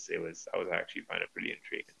zombies. I was actually finding it pretty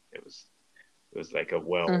intriguing. It was like a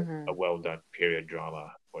well done period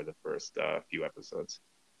drama for the first few episodes.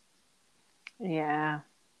 Yeah.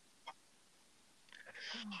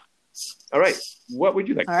 All right. What would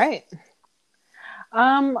you like? All right.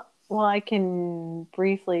 Well, I can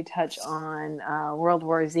briefly touch on World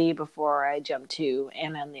War Z before I jump to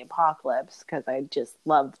Anna and the Apocalypse, because I just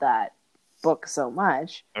love that book so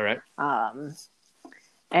much. All right.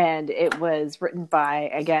 And it was written by,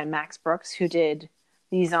 again, Max Brooks, who did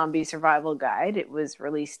the Zombie Survival Guide. It was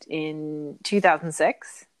released in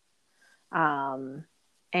 2006. And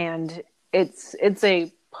it's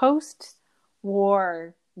a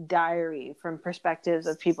post-war diary from perspectives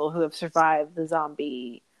of people who have survived the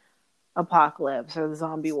zombie apocalypse or the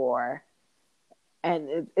zombie war.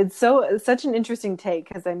 And it's such an interesting take,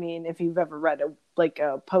 because I mean, if you've ever read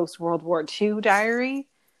a post World War II diary,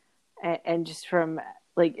 and just from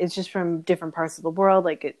it's just from different parts of the world,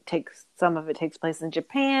 some of it takes place in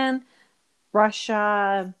Japan,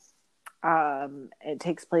 Russia, it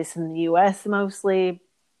takes place in the US mostly,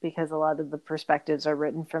 because a lot of the perspectives are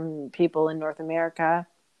written from people in North America.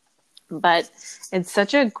 But it's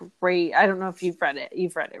such a great, I don't know if you've read it.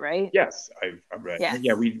 You've read it, right? Yes, I've read it. Yes.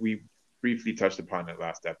 Yeah, we briefly touched upon it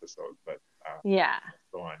last episode, but yeah.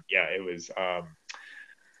 Go on. Yeah, it was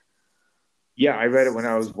yeah, I read it when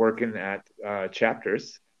I was working at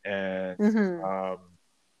Chapters, and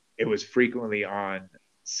it was frequently on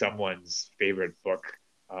someone's favorite book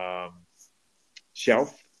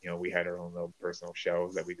shelf. You know, we had our own little personal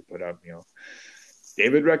shelves that we could put up. You know,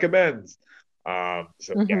 David recommends. Yeah,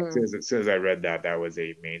 as soon as I read that was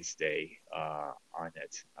a mainstay on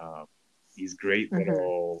it. These great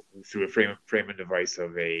little through a frame and device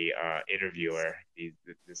of a interviewer.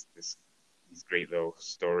 These great little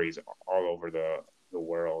stories all over the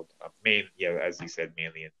world. As you said,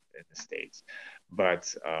 mainly in the States,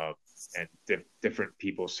 but and different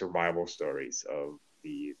people's survival stories of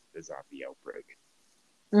the zombie outbreak.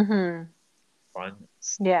 Fun.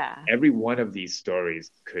 Yeah. Every one of these stories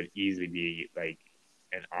could easily be like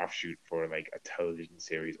an offshoot for like a television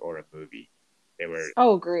series or a movie. They were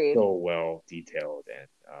agreed. so well detailed and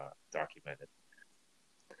documented.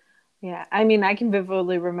 Yeah, I mean, I can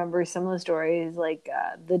vividly remember some of the stories, like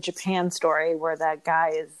the Japan story, where that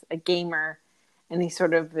guy is a gamer, and he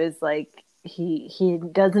sort of is like he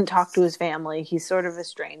doesn't talk to his family. He's sort of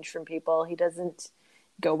estranged from people. He doesn't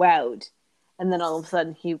go out, and then all of a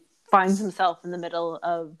sudden he finds himself in the middle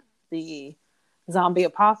of the zombie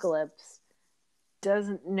apocalypse,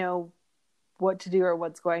 doesn't know what to do or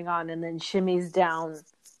what's going on, and then shimmies down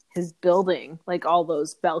his building, like all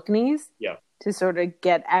those balconies, to sort of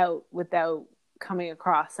get out without coming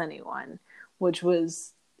across anyone, which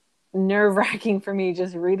was nerve-wracking for me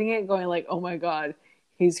just reading it, going like, oh my God,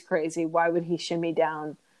 he's crazy. Why would he shimmy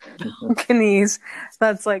down balconies?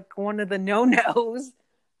 That's like one of the no-nos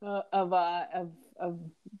of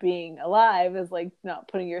being alive, is like not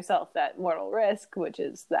putting yourself at mortal risk, which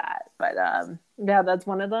is that. But yeah, that's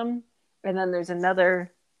one of them. And then there's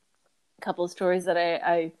another couple of stories that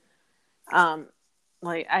I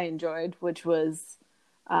enjoyed, which was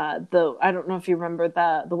I don't know if you remember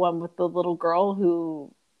the one with the little girl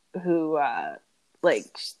who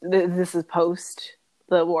this is post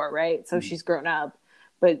the war, right? So she's grown up,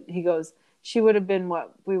 but he goes, she would have been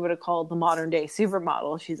what we would have called the modern day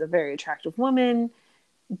supermodel. She's a very attractive woman,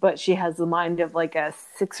 but she has the mind of like a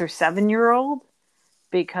 6 or 7 year old,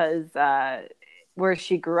 because where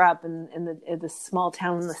she grew up in the small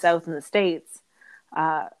town in the South in the States,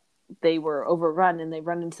 they were overrun, and they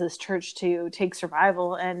run into this church to take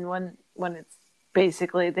survival. And when it's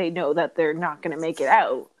basically, they know that they're not going to make it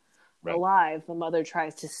out alive, the mother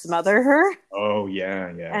tries to smother her. Oh yeah.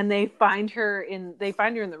 And they find her in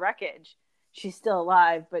the wreckage. She's still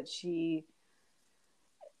alive, but she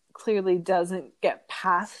clearly doesn't get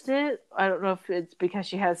past it. I don't know if it's because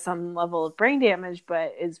she has some level of brain damage,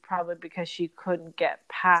 but it's probably because she couldn't get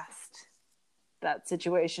past that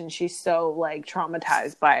situation. She's so like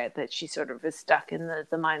traumatized by it that she sort of is stuck in the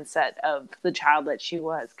mindset of the child that she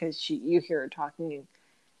was, because you hear her talking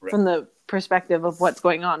from the perspective of what's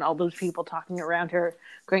going on, all those people talking around her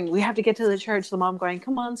going, we have to get to the church, the mom going,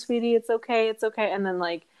 come on sweetie, it's okay, it's okay, and then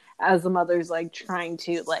like as the mother's like trying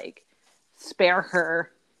to like spare her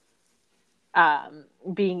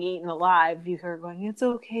being eaten alive, you hear her going, it's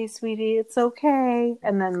okay sweetie, it's okay,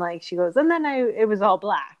 and then like she goes, and then it was all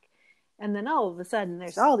black, and then all of a sudden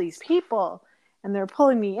there's all these people and they're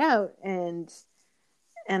pulling me out, and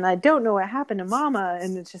I don't know what happened to mama,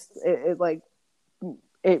 and it's just it like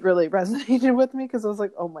it really resonated with me, because I was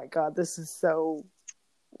like, oh my god, this is so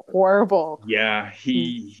horrible. Yeah,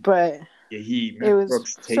 it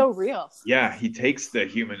was so real. Yeah, he takes the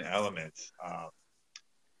human element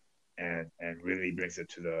and really brings it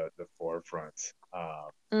to the forefront. I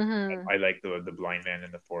like the blind man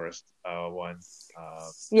in the forest one.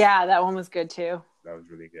 Yeah, that one was good too. That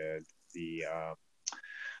was really good. The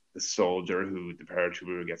soldier the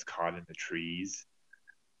paratrooper who gets caught in the trees.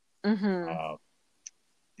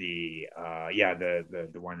 The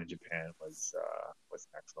one in Japan was an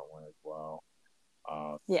excellent one as well.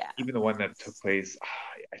 Even the one that took place,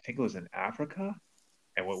 I think it was in Africa,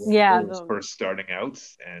 and when it was first starting out,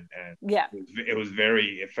 and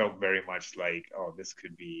it felt very much like, oh, this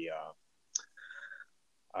could be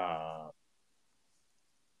a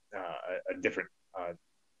different,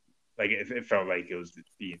 like it felt like it was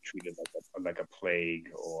being treated like a plague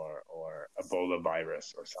or Ebola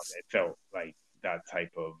virus or something. It felt like that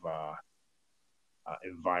type of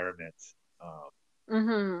environment.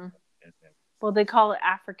 Well, they call it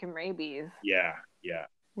African rabies. Yeah,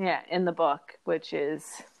 in the book, which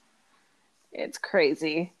is, it's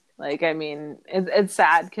crazy. Like, I mean, it's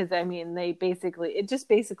sad, because I mean, it just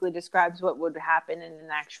basically describes what would happen in an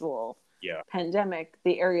actual pandemic.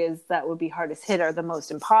 The areas that would be hardest hit are the most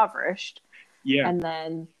impoverished. And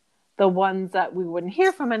then the ones that we wouldn't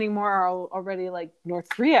hear from anymore are already like North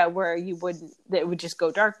Korea, where it would just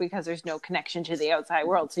go dark because there's no connection to the outside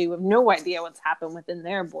world. So you have no idea what's happened within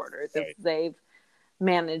their borders if they've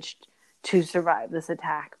managed to survive this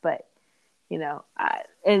attack. But, you know,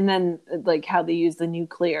 and then like how they use the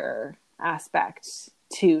nuclear aspect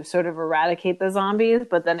to sort of eradicate the zombies,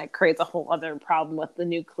 but then it creates a whole other problem with the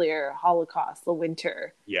nuclear holocaust, the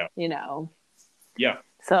winter, you know? Yeah.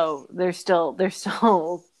 So they're still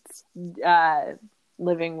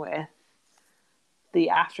living with the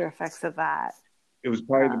after effects of that. It was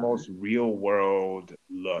probably the most real world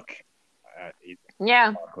look at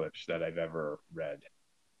apocalypse that I've ever read.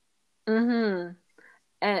 And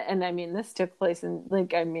I mean, this took place in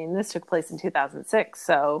 2006.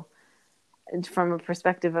 So from a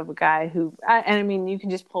perspective of a guy who, and I mean, you can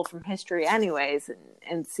just pull from history anyways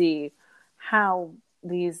and see how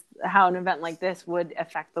an event like this would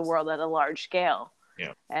affect the world at a large scale.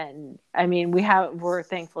 Yeah. And I mean, we're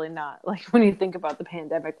thankfully not, like, when you think about the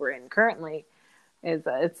pandemic we're in currently,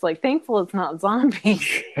 it's like, thankful it's not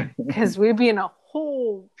zombies, because we'd be in a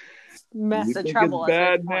whole mess of trouble. It's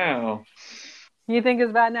bad now. You think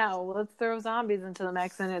it's bad now? Well, let's throw zombies into the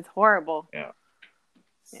mix, and it's horrible. Yeah.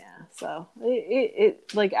 So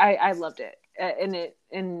it like I loved it, and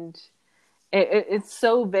it's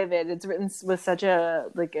so vivid. It's written with such a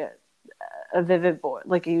vivid voice.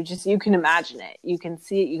 Like you can imagine it, you can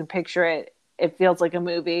see it, you can picture it. It feels like a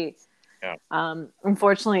movie. Yeah.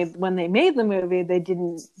 Unfortunately, when they made the movie, they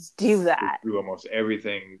didn't do that. They threw almost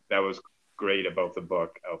everything that was great about the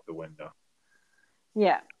book out the window.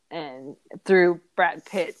 Yeah, and threw Brad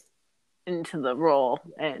Pitt into the role,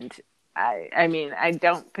 and I mean, I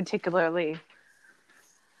don't particularly.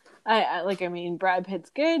 I mean, Brad Pitt's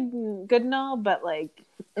good and all, but like,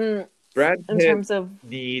 Brad Pitt in terms of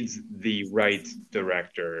needs the right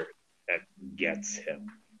director that gets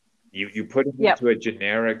him. You put him into a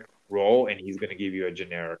generic role, and he's going to give you a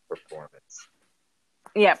generic performance.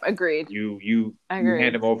 Yep, agreed. You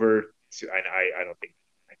hand him over to,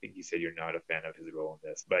 I think you said you're not a fan of his role in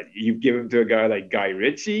this, but you give him to a guy like Guy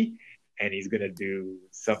Ritchie, and he's going to do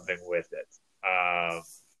something with it. I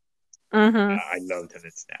loved him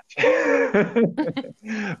in Snatch.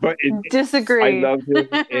 But disagree.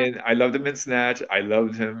 I loved him in Snatch. I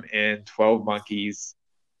loved him in 12 Monkeys.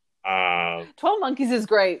 12 Monkeys is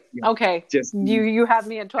great. Okay. You have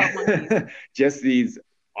me at 12 Monkeys. Just these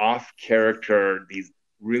off character, these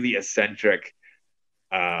really eccentric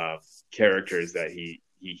characters that he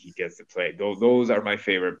gets to play. Those are my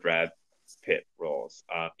favorite Brad Pitt roles.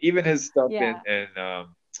 Even his stuff in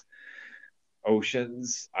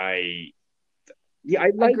Oceans, I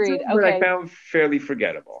liked it, but I found fairly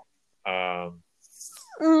forgettable.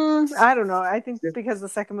 I don't know. I think because the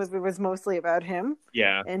second movie was mostly about him,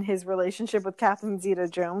 Yeah, and his relationship with Catherine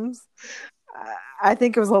Zeta-Jones. I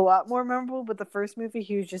think it was a lot more memorable. But the first movie,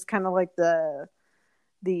 he was just kind of like the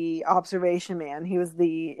observation man. He was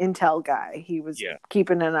the intel guy. He was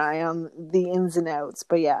keeping an eye on the ins and outs.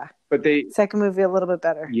 But yeah, but second movie a little bit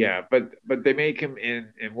better. yeah, but they make him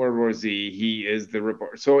in World War Z. He is the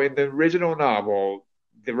reporter. So in the original novel,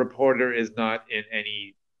 the reporter is not in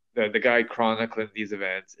any. The guy chronicling these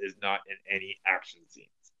events is not in any action scenes.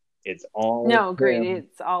 It's all No, great. him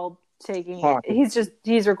It's all taking it. talking.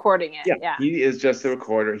 He's recording it. Yeah, Yeah. he is just the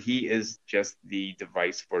recorder. He is just the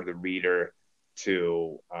device for the reader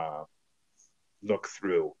to look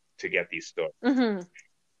through to get these stories. Mm-hmm.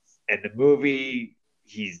 And the movie,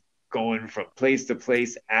 he's going from place to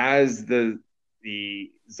place as the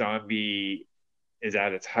zombie is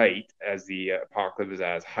at its height, as the apocalypse is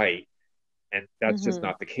at its height, and that's just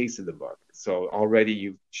not the case in the book. So already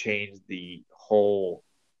you've changed the whole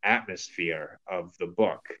atmosphere of the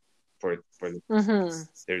book.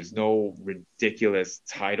 There's no ridiculous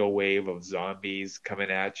tidal wave of zombies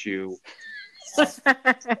coming at you,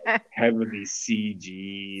 heavily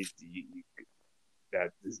CG. That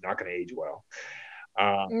is not going to age well.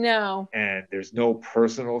 No. And there's no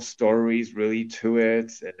personal stories really to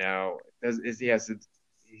it. And now, is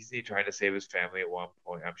he trying to save his family at one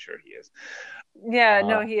point? I'm sure he is. Yeah,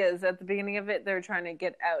 no, he is. At the beginning of it, they're trying to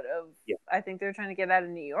get out of. Yeah. I think they're trying to get out of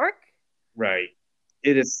New York. Right.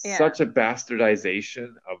 It is such a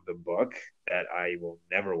bastardization of the book that I will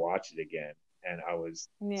never watch it again. And I was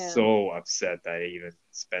so upset that I even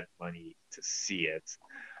spent money to see it.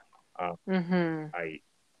 I'm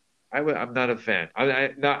not a fan.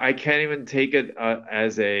 I can't even take it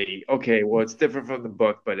as well, it's different from the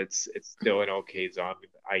book, but it's still an okay zombie.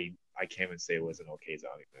 I can't even say it was an okay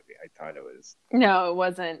zombie movie. I thought it was. No, it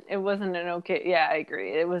wasn't. It wasn't an okay. Yeah, I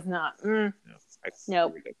agree. It was not.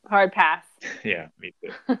 Nope. Hard pass. Yeah, me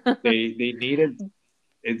too. They needed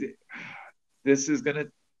it.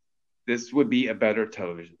 This would be a better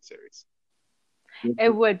television series.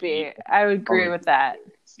 It would be. I would agree with that.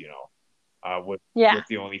 You know, with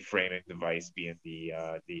the only framing device being the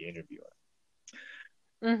interviewer.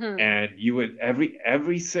 Mm-hmm. And you would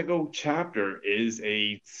every single chapter is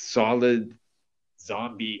a solid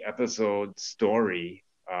zombie episode story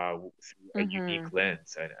through a unique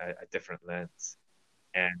lens, a different lens.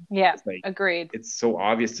 And agreed. It's so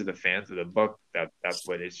obvious to the fans of the book that that's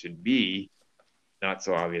what it should be, not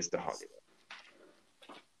so obvious to Hollywood.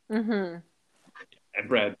 Mm-hmm. And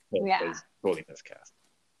Brad Pitt is totally miscast.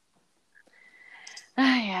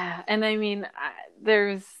 Yeah, and I mean,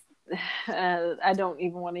 there's. I don't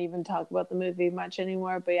even want to even talk about the movie much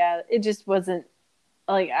anymore, but yeah, it just wasn't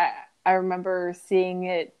like I remember seeing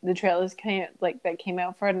it. The trailers came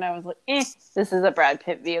out for it, and I was like, this is a Brad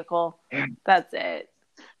Pitt vehicle. That's it.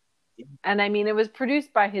 And I mean, it was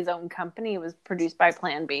produced by his own company. It was produced by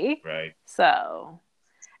Plan B. Right. So,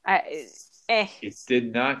 it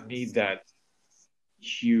did not need that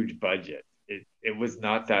huge budget. It was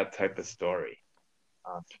not that type of story.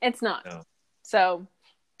 It's not. No. So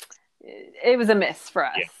it was a miss for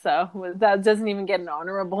us. Yeah. So that doesn't even get an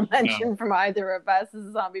honorable mention from either of us as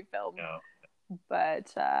a zombie film. No.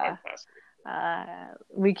 But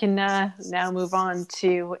we can now move on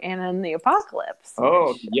to Anna and the Apocalypse.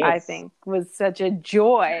 Which I think was such a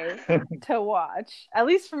joy to watch, at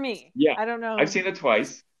least for me. Yeah. I don't know. I've seen it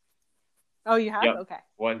twice. Oh, you have? Yep. Okay.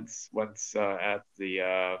 Once at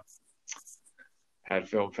the Had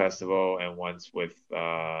Film Festival, and once with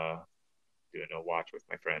doing a watch with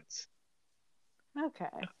my friends. Okay.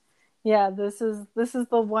 Yeah, this is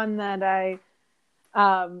the one that I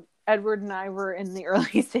Edward and I were in the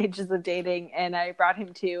early stages of dating, and I brought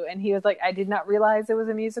him to, and he was like, I did not realize it was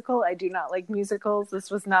a musical. I do not like musicals.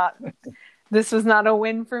 This was not a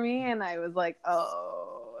win for me. And I was like,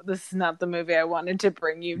 oh, this is not the movie I wanted to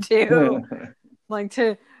bring you to.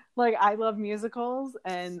 I love musicals,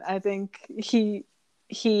 and I think he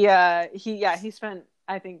spent,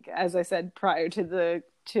 I think, as I said prior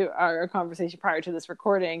to our conversation prior to this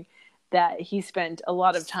recording, that he spent a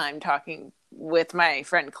lot of time talking with my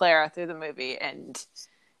friend Clara through the movie, and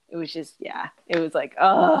it was just, it was like,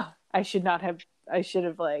 I should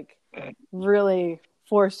have like really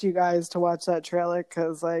forced you guys to watch that trailer,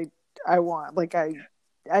 because I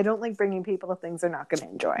don't like bringing people to things they're not going to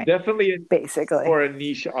enjoy. Definitely, basically for a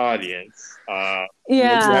niche audience. You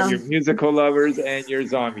have your musical lovers and your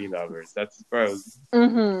zombie lovers. That's pros.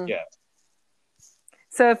 Mm-hmm. Yeah.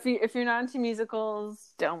 So if you're not into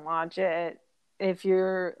musicals, don't watch it. If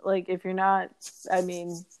you're not, I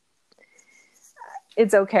mean,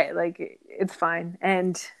 it's okay. Like, it's fine.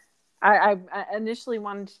 And I initially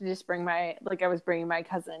wanted to just bring I was bringing my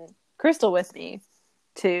cousin Crystal with me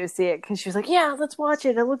to see it because she was like, yeah, let's watch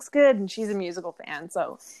it. It looks good. And she's a musical fan.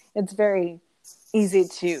 So it's very easy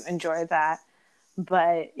to enjoy that.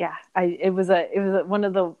 But yeah, it was one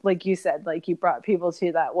of the, like you said, like you brought people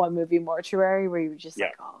to that one movie Mortuary where you were just Yeah.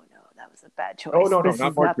 like, oh no, that was a bad Oh choice. no, This not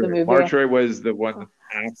is not the Mortuary. movie. Mortuary was the one.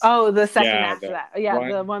 Oh, the second Yeah, after the that. Yeah, one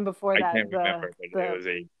the one before I that, can't remember, but it the was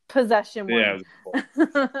a possession yeah. one. It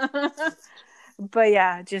was But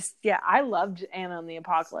yeah, I loved Anna and the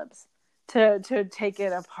Apocalypse. To take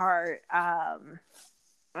it apart,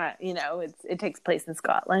 it takes place in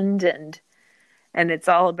Scotland, and it's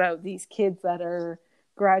all about these kids that are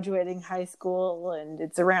graduating high school, and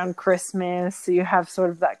it's around Christmas, so you have sort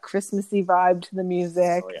of that Christmassy vibe to the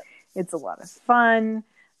music. Oh yeah. It's a lot of fun.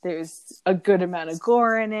 There's a good amount of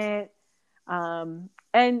gore in it. And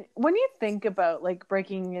when you think about like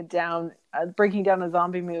breaking down a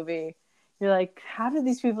zombie movie, you're like, how do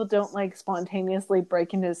these people don't like spontaneously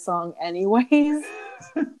break into song anyways?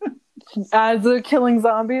 As they're killing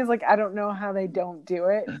zombies, like I don't know how they don't do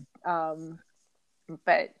it.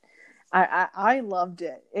 But I loved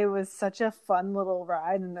it. It was such a fun little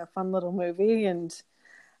ride and a fun little movie, and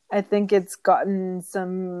I think it's gotten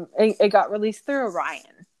some. It got released through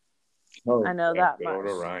Orion. Oh, I know yeah, that good much. old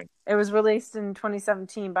Orion. It was released in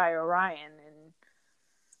 2017 by Orion,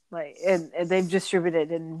 and they've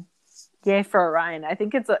distributed, and yay for Orion. I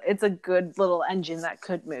think it's a good little engine that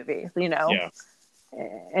could movie. Yeah.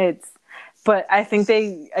 But I think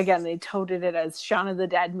they touted it as Shaun of the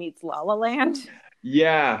Dead meets La La Land.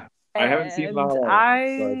 Yeah. I haven't seen La And La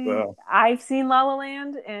Land, but I've seen La La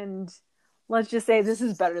Land, and let's just say this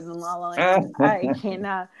is better than La La Land. I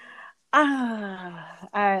cannot.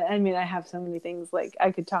 I mean, I have so many things like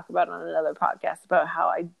I could talk about on another podcast about how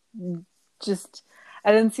I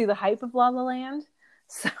didn't see the hype of La La Land.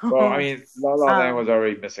 So, well, I mean, La La Land was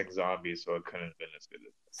already missing zombies, so it couldn't have been as good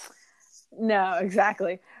as this. No,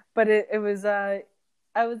 exactly. But it was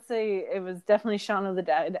I would say it was definitely Shaun of the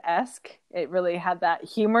Dead-esque. It really had that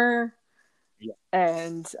humor. Yeah.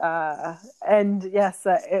 And yes,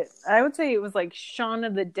 I would say it was like Shaun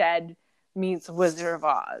of the Dead meets Wizard of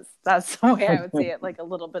Oz. That's the way I would say it, like a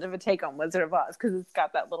little bit of a take on Wizard of Oz, because it's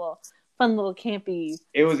got that fun little campy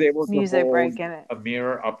it was able to music hold break in it. a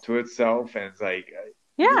mirror up to itself, and it's like,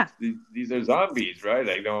 yeah, these are zombies, right?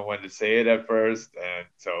 Like no one wanted to say it at first, and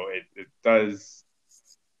so it does.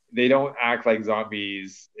 They don't act like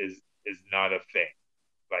zombies is not a thing.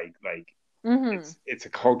 Like mm-hmm. it's a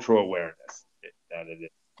cultural awareness that it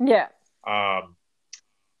is. Yeah.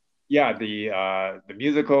 Yeah, the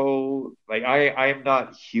musical, like I'm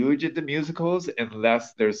not huge into musicals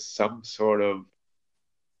unless there's some sort of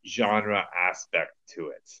genre aspect to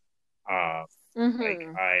it. Mm-hmm.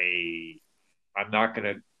 Like I'm not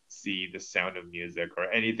gonna see The Sound of Music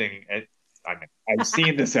or anything. I mean, I've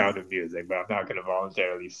seen The Sound of Music, but I'm not gonna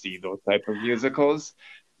voluntarily see those type of musicals.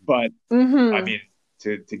 But Mm-hmm. I mean,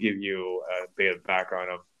 to give you a bit of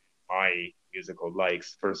background of my musical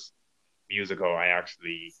likes, first musical I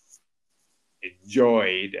actually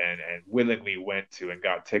enjoyed and willingly went to and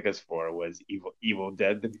got tickets for was Evil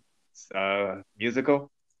Dead, the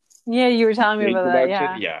musical. Yeah, you were telling me about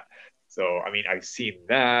that. Yeah. So I mean, I've seen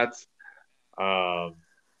that.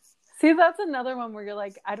 See, that's another one where you're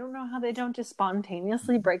like, I don't know how they don't just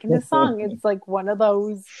spontaneously break into song. It's like one of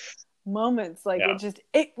those moments. Like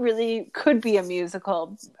it really could be a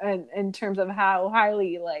musical, and in terms of how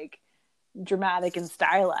highly like dramatic and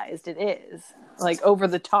stylized it is, like over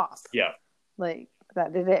the top. Yeah. Like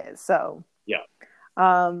that it is. So yeah.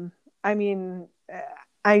 I mean,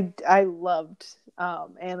 I loved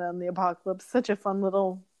Anna and the Apocalypse. Such a fun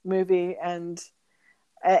little movie, and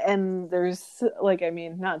there's like, I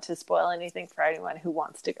mean, not to spoil anything for anyone who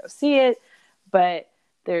wants to go see it, but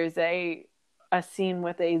there's a scene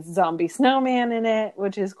with a zombie snowman in it,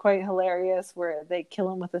 which is quite hilarious, where they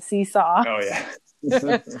kill him with a seesaw. Oh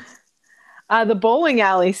yeah. The bowling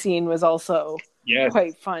alley scene was also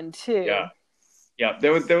quite fun too. Yeah,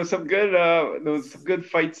 there was some good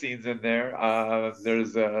fight scenes in there.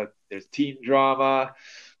 There's teen drama.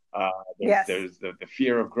 There's the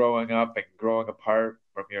fear of growing up and growing apart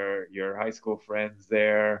from your high school friends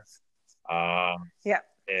there.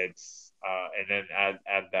 It's and then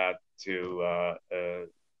add that to the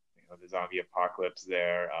zombie apocalypse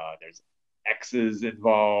there. There's X's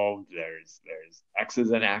involved. There's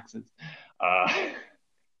X's and axes.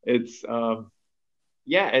 It's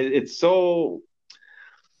it's so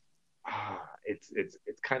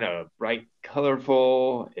it's kind of bright,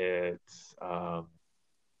 colorful.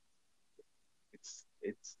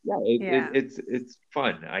 Yeah. it's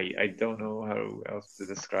fun. I don't know how else to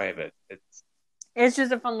describe it. It's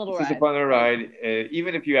just a fun little It's just a ride. fun Like, ride.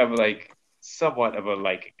 Even if you have like somewhat of a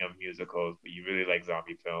liking of musicals, but you really like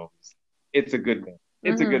zombie films, it's a good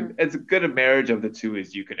mm-hmm. it's a good a marriage of the two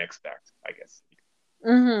as you can expect, I guess.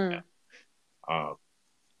 Yeah. Mm-hmm. Um,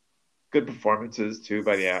 Good performances too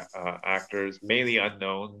by the actors, mainly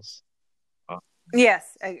unknowns. Uh,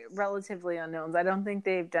 Yes, relatively unknowns. I don't think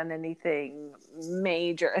they've done anything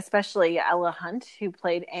major, especially Ella Hunt, who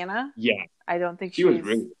played Anna. yeah, I don't think she was she's.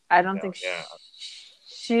 really I good don't though. think Yeah,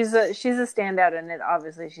 she's a standout in it.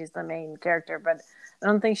 Obviously, she's the main character, but I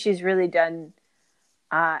don't think she's really done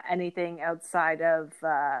anything outside of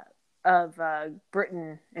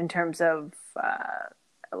Britain in terms of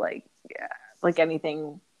like like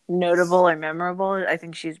anything notable or memorable. I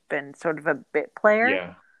think she's been sort of a bit player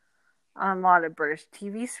yeah, on a lot of British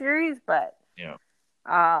TV series, but yeah,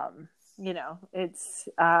 um, it's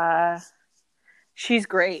she's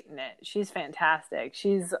great in it. She's fantastic.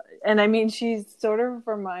 And I mean, she sort of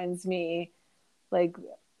reminds me like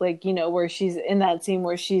where she's in that scene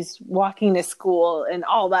where she's walking to school and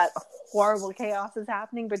all that horrible chaos is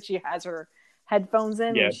happening, but she has her headphones in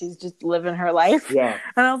and yes, she's just living her life. yeah,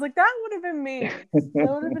 And I was like, that would have been me. That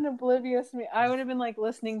would have been oblivious to me. I would have been like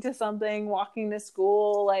listening to something, walking to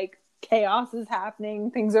school, like chaos is happening,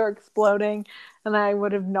 things are exploding, and I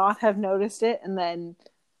would have not have noticed it. And then,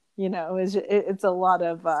 it's a lot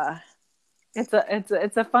of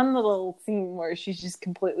it's a fun little scene where she's just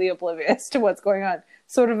completely oblivious to what's going on.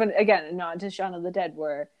 Sort of again, a nod to Shaun of the Dead,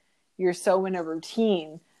 where you're so in a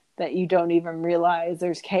routine that you don't even realize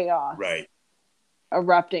there's chaos right.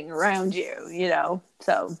 erupting around you.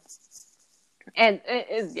 So and it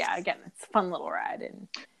is, yeah, again, it's a fun little ride,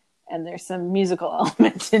 and there's some musical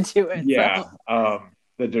element into it. Yeah. So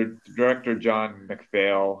The director John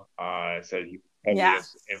McPhail said he was heavily yeah.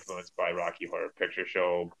 influenced by Rocky Horror Picture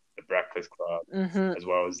Show, The Breakfast Club, Mm-hmm. as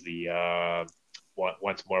well as the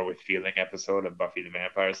Once More with Feeling episode of Buffy the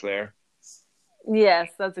Vampire Slayer. Yes,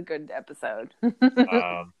 that's a good episode.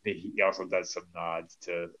 He also does some nods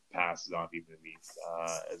to past zombie movies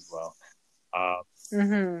as well. Um,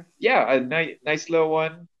 Mm-hmm. yeah, a nice little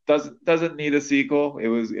one. Doesn't need a sequel. It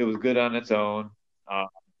was good on its own. Gets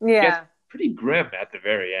Yeah. pretty grim at the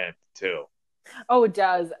very end too. Oh, it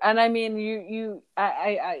does. And I mean, you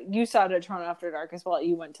saw it at Toronto After Dark as well.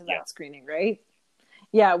 You went to Yeah, that screening, right?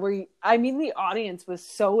 Yeah, I mean, the audience was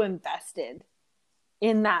so invested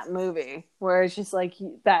in that movie, where it's just like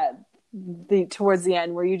that the towards the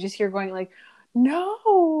end, where you just hear going like, yeah,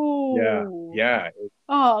 no, yeah.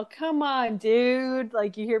 oh, come on, dude.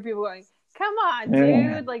 Like you hear people going, come on,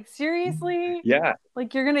 dude. Like seriously, Yeah,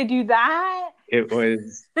 like you're gonna do that?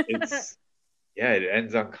 it's yeah, it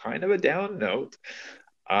ends on kind of a down note.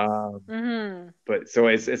 Mm-hmm. But so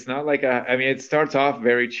it's not like I mean, it starts off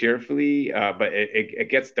very cheerfully, but it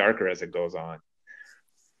gets darker as it goes on.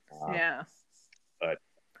 Uh, Yeah. but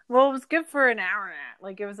Well, it was good for an hour and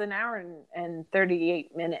like it was an hour and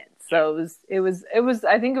 38 minutes. So it was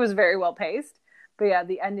I think it was very well paced. But yeah,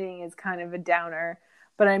 the ending is kind of a downer.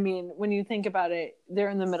 But I mean, when you think about it, they're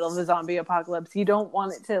in the middle of a zombie apocalypse. You don't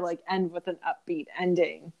want it to like end with an upbeat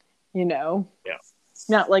ending, you know? yeah,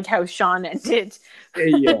 Not like how Sean ended. yeah,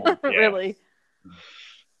 yeah. Really,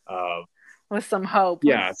 Um, with some hope.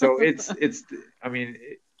 yeah. So it's I mean,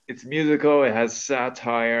 it's musical. It has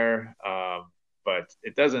satire, but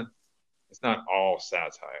it doesn't. It's not all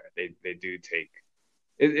satire. They do take.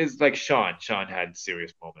 It's like Sean. Sean had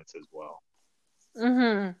serious moments as well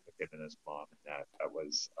Mm-hmm. with him and his mom, and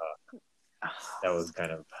that was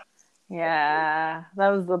kind of Yeah, that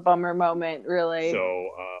was the bummer moment, really. so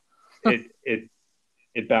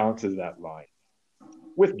it balances that line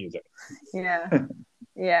with music. Yeah.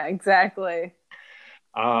 Yeah, exactly.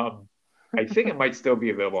 Um, I think it might still be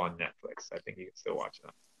available on Netflix. I think you can still watch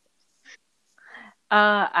it.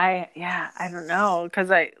 I don't know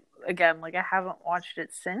because again, like I haven't watched it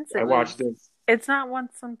since I it was. watched it. It's not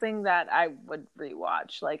something that I would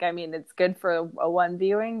rewatch. Like, I mean, it's good for a one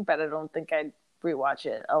viewing, but I don't think I'd rewatch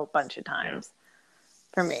it a bunch of Yeah, times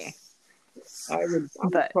for me. I'd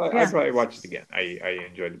But yeah, probably watch it again. I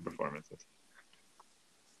enjoyed the performances.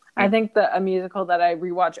 I think a musical that I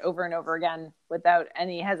rewatch over and over again without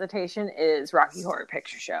any hesitation is Rocky Horror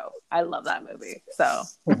Picture Show. I love that movie. So,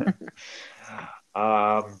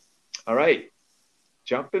 All right,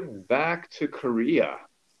 jumping back to Korea.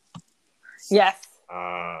 yes.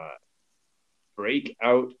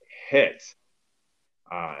 Breakout hit.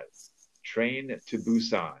 Uh, Train to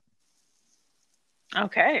Busan,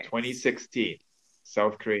 Okay. 2016,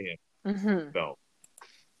 South Korean Mm-hmm. film.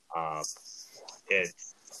 Uh,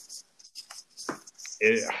 it's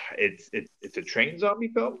it's a train zombie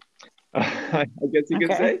film. I guess you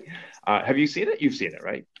could Okay. say. Have you seen it? You've seen it,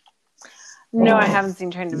 right? No, I Oh, haven't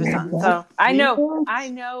seen Train to you have Busan. not So seen it? I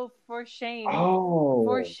know for shame.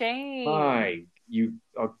 For Oh shame. my! You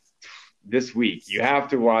this week you have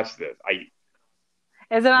to watch this.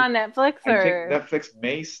 Is it on Netflix I think or? Netflix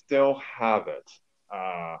may still have it.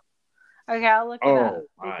 Okay, I'll look it up Oh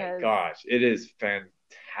my because. gosh, it is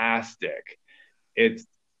fantastic. It's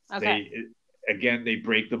Okay. they again they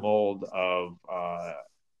break the mold of uh,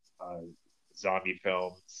 zombie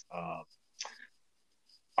films.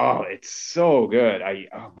 Oh, it's so good.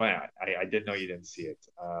 Oh man, I didn't know you didn't see it.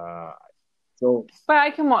 So But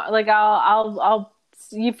I can like I'll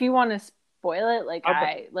if you want to spoil it, I'm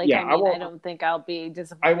I yeah, mean I don't think I'll be I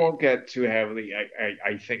disappointed. won't get too heavily.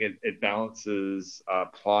 I think it balances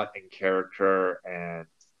plot and character and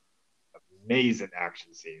amazing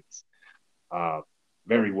action scenes. Uh,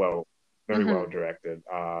 very well, very well Hmm. directed.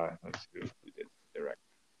 Let's see who did direct.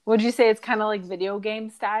 Would you say it's kind of like video game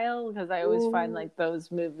style? Because I always find Ooh. like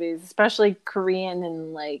those movies, especially Korean,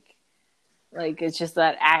 and like it's just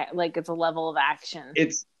that like it's a level of action,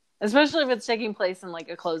 It's especially if it's taking place in like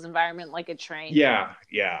a closed environment, like a train. yeah,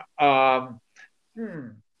 yeah. Hmm,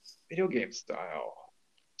 video game style.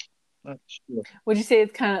 Not sure. Would you say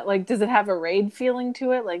it's kind of like, does it have a raid feeling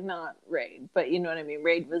to it? Like not raid, but you know what I mean?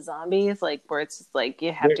 Raid with zombies, like where it's just like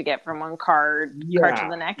you have There, to get from one card to yeah,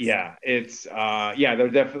 the next. yeah. It's yeah, they're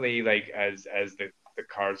definitely like as the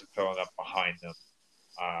cars are filling up behind them.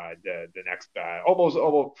 The next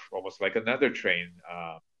almost like another train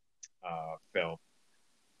film.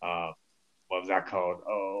 Uh, what was that called?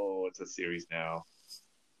 Oh, it's a series now.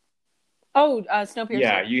 Oh, Yeah,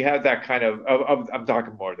 Snowpiercer. you have that kind I'm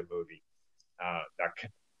talking more of the movie.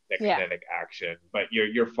 That Yeah. kinetic action, but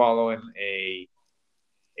you're following a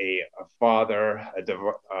father,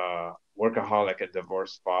 workaholic, a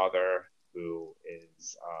divorced father who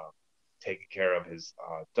is taking care of his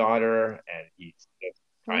daughter, and he's just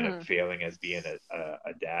kind of Hmm. failing as being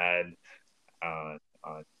a dad on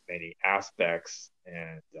many aspects,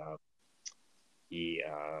 and he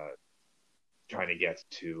trying to get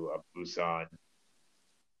to Busan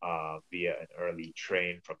via an early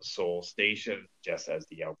train from Seoul Station just as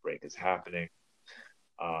the outbreak is happening.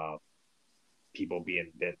 Uh, People being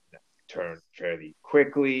bitten turn fairly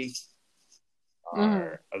quickly, Hmm.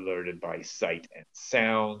 are alerted by sight and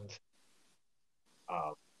sound.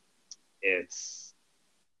 Um, it's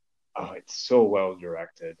it's so well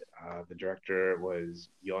directed. The director was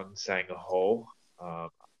Yon Sang Ho.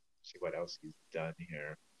 See what else he's done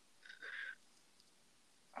here.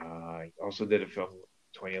 He also did a film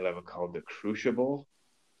 2011 called The Crucible.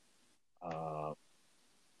 Uh,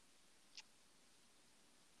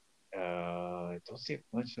 I don't see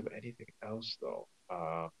much of anything else though.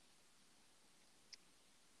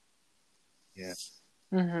 Yeah,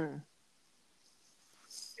 Hmm.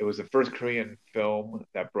 it was the first Korean film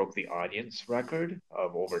that broke the audience record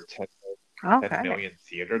of over 10 Okay. million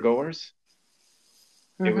theater goers.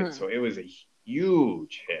 Hmm. It was a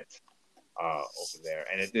huge hit over there,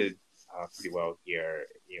 and it did pretty well here.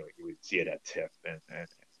 You know, you would see it at TIFF, and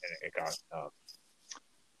it got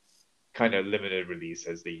kind of limited release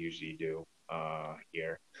as they usually do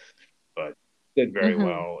here, but did very Hmm.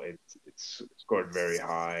 well. It's scored very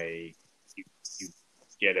high. You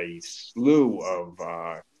get a slew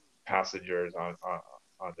of passengers on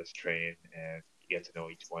this train, and you get to know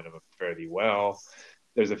each one of them fairly well.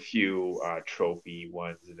 There's a few trophy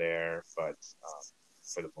ones there, but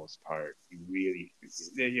for the most part, it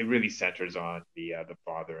really centers on the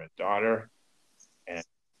father and daughter and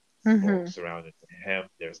people Hmm. surrounding him.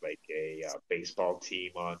 There's like a baseball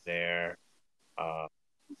team on there. Uh,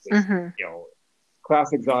 just Hmm. you know,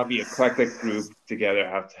 classic zombie eclectic group together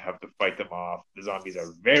have to fight them off. The zombies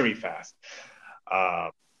are very fast, uh,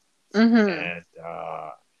 Hmm. and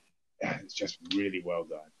it's just really well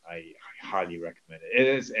done. I highly recommend it. It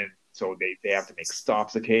is, and so they have to make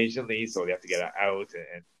stops occasionally. So they have to get out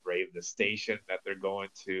and brave the station that they're going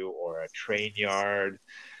to or a train yard.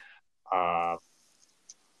 Uh,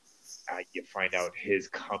 you find out his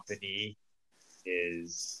company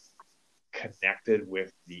is connected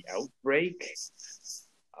with the outbreak.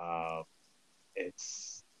 Um,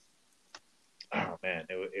 it's oh man,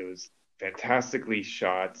 it was fantastically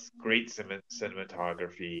shot, great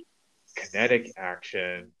cinematography, kinetic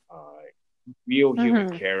action, real human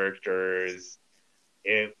Hmm. characters.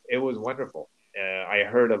 It was wonderful. I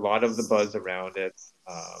heard a lot of the buzz around it.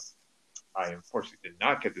 I unfortunately did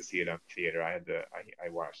not get to see it on theater. I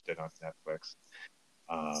watched it on Netflix.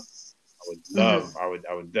 Hmm.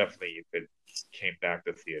 I would definitely, if it came back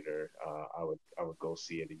to theater, I would go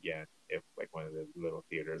see it again if like one of the little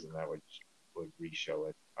theaters, and that would re-show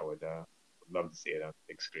it. I would love to see it on the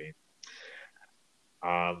big screen.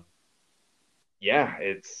 Um, yeah,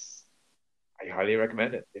 I highly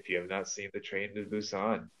recommend it if you have not seen The Train to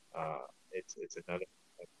Busan. It's another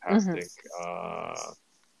Mm-hmm. fantastic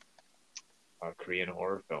Korean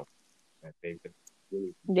horror film, and they've been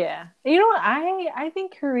really Yeah. You know what? I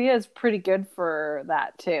think Korea is pretty good for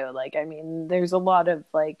that too. Like, I mean, there's a lot of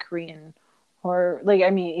like Korean horror, like, I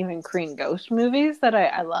mean, even Korean ghost movies that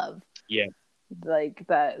I love. yeah. Like,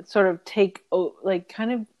 that sort of like,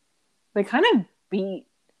 they kind of beat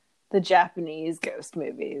the Japanese ghost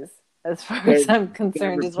movies as far They're as I'm they're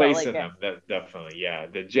concerned as well. replacing them. That definitely, yeah.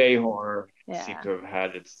 The J horror seemed Yeah. to have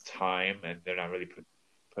had its time, and they're not really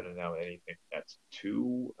putting out anything that's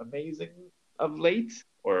too amazing of late,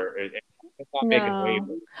 or it's not making No. waves.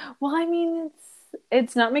 Well, I mean,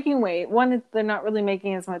 it's not making weight. One, they're not really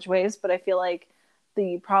making as much waves, but I feel like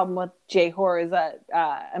the problem with J horror is that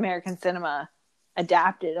American cinema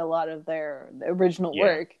adapted a lot of their original Yeah,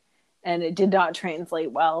 work, and it did not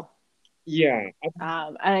translate well. yeah.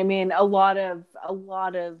 And I mean, a lot of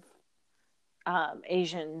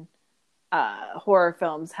Asian horror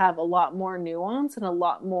films have a lot more nuance and a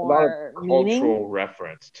lot A lot of more meaning cultural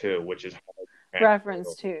reference too, which is hard to translate reference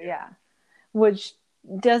over. to, Yeah, yeah, which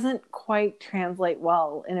doesn't quite translate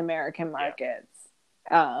well in American yeah, markets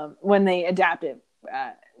when they adapt it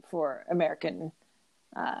for American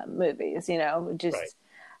movies. You know, right. just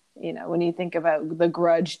when you think about The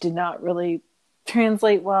Grudge, did not really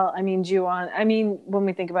translate well. I mean, Ju-on. I mean, when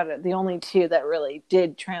we think about it, the only two that really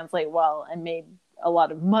did translate well and made a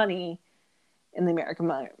lot of money in the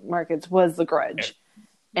American markets was The And Grudge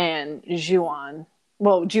and Ju-on.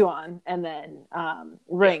 Well, Ju-on, and then yeah,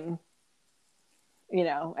 Ring.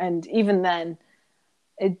 And even then,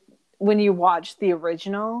 it when you watch the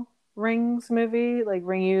original Rings movie, like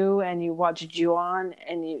Ringu, and you watch Ju-on,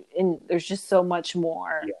 and there's just so much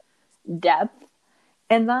more yeah. depth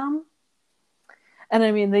in them. And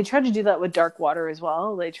I mean, they tried to do that with Dark Water as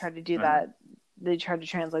well. They tried to do Uh-huh. that. They tried to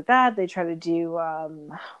translate that. They tried to do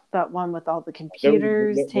that one with all the There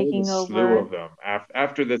computers was a taking slew of over. them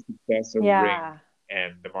after the success of Ring Yeah.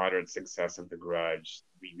 and the moderate success of The Grudge.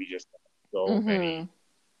 We just had so Mm-hmm. many,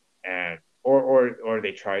 and or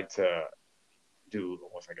they tried to do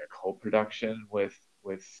almost like a co-production with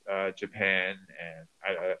Japan, and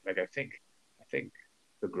I think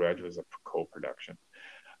The Grudge was a co-production.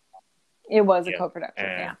 It was a Yeah, co-production.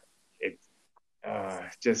 and Yeah. it's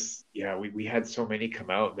just yeah, we had so many come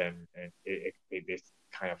out then, and they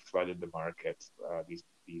kind of flooded the market,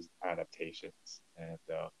 these adaptations, and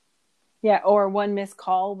Yeah. Or One Missed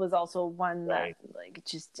Call was also one that right, like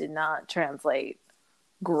just did not translate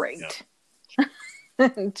yeah, great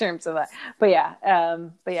in terms of that. But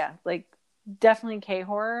yeah, like definitely K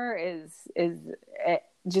horror is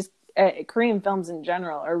just Korean films in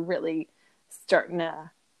general are really starting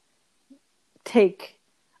to take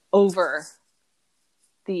over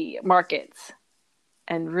the markets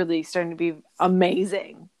and really starting to be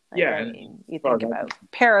amazing. Like, yeah, I and as mean, you far think as I about can,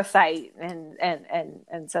 Parasite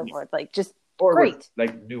and so yeah, forth, like just or with great.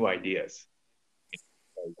 like new ideas.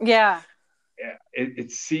 Like, Yeah. yeah,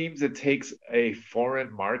 it seems it takes a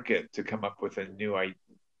foreign market to come up with a new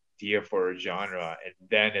idea for a genre, and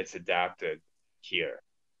then it's adapted here.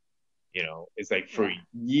 It's like for Yeah.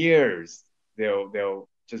 years they'll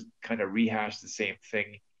just kind of rehash the same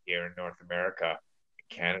thing here in North America,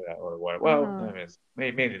 Canada, or what? Well, I Uh-huh. mean, it's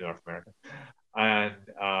mainly North America, and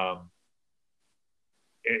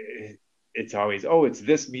it's always, oh, it's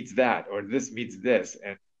this meets that or this meets this,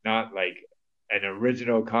 and not like an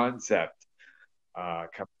original concept. Um,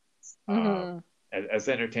 Mm-hmm. as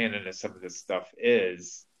entertaining as some of this stuff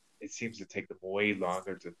is, it seems to take them way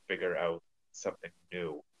longer to figure out something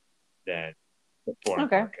new than the foreign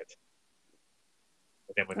Okay. market.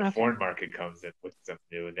 And then when the Okay. foreign market comes in with something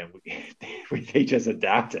new, then they just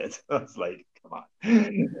adapt it. I was like, come on,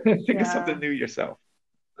 think of something Yeah. new yourself.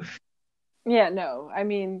 Yeah, no. I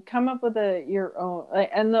mean, come up with your own.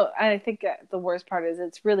 And I think the worst part is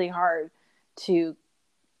it's really hard to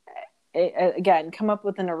again come up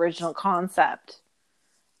with an original concept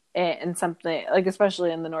and something like,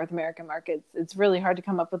 especially in the North American markets, it's really hard to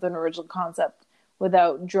come up with an original concept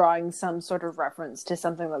without drawing some sort of reference to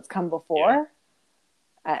something that's come Yeah, before.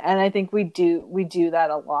 And I think we do that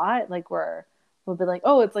a lot. Like we'll be like,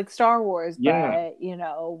 oh, it's like Star Wars, yeah.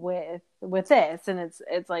 but with this, and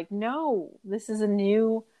it's like, no, this is a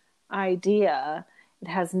new idea. It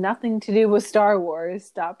has nothing to do with Star Wars.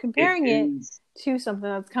 Stop It comparing it is. to something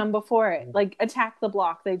that's come before it. Like Attack the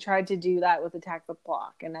Block, they tried to do that with Attack the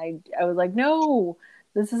Block, and I was like, no,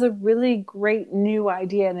 this is a really great new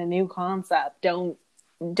idea and a new concept. Don't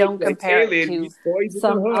It's like compare it Alien to meets Boys in the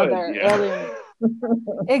some Hood. other Yeah. alien.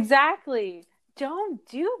 Exactly. Don't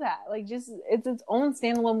do that. Like, just, it's its own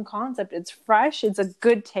standalone concept. It's fresh. It's a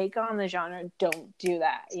good take on the genre. Don't do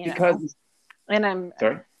that, Because And I'm,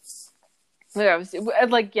 sorry,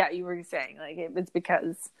 like, yeah, you were saying, like, it's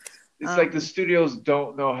because, it's like the studios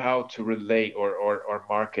don't know how to relate or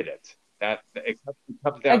market it. That it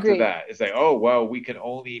comes down to agreed. that. It's like, oh well, we can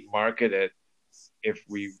only market it if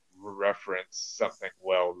we reference something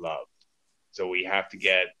well loved. So we have to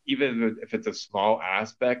get, even if it's a small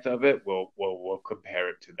aspect of it, we'll compare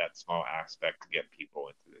it to that small aspect to get people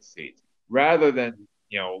into the seats, rather than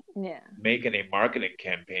Yeah. making a marketing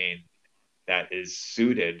campaign that is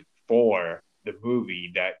suited for the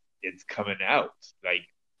movie that it's coming out. Like,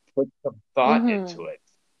 put some thought Mm-hmm. into it,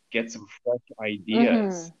 get some fresh Mm-hmm.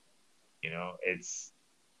 ideas.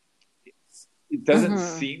 It doesn't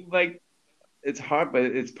Mm-hmm. seem like it's hard, but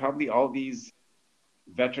it's probably all these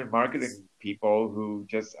veteran marketing people who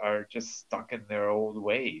just are just stuck in their old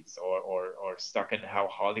ways, or stuck in how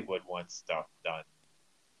Hollywood wants stuff done.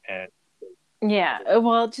 And Yeah.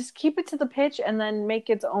 Well, just keep it to the pitch and then make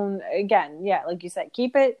its own, again. Yeah. Like you said,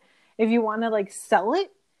 keep it, if you want to like sell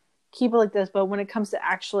it, keep it like this. But when it comes to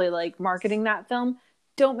actually like marketing that film,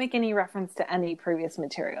 don't make any reference to any previous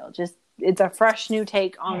material. Just, it's a fresh new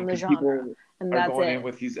take yeah, on the because genre, people and are that's going in it.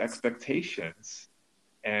 with these expectations,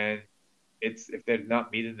 and it's if they're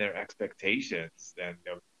not meeting their expectations, then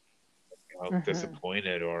they're Mm-hmm.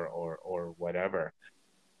 disappointed or whatever.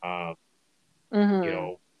 Um, you Mm-hmm.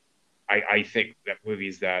 know, I think that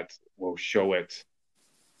movies that will show it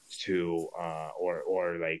to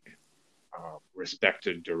or like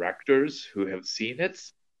respected directors who have seen it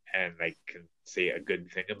and like can say a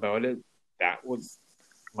good thing about it, that would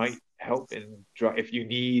might help in draw. If you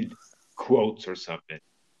need quotes or something,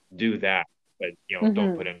 do that, but don't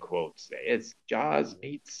Mm-hmm. put in quotes. Say it's Jaws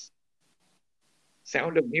meets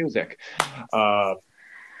Sound of Music. Uh,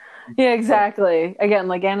 Yeah, but exactly. Again,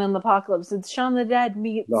 like Anna and the Apocalypse, it's Shaun the Dead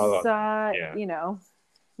La La, meets, yeah,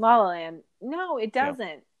 La La Land. No, it yeah,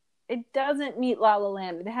 doesn't. It doesn't meet La La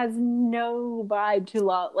Land. It has no vibe to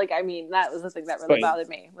Like, I mean, that was the thing that really but bothered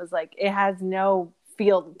me, was like, it has no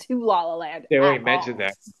feel to La La Land they only at mentioned all.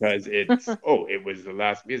 that because it was the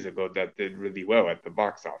last musical that did really well at the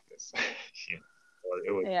box office. You or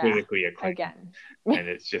it was Yeah, critically acclaimed, again. and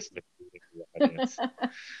it's just misleading the audience.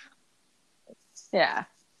 Yeah,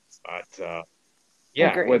 But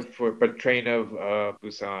yeah, agreed. but Train of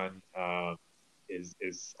Busan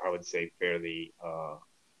is I would say fairly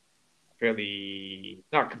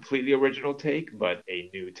not completely original take, but a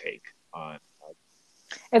new take on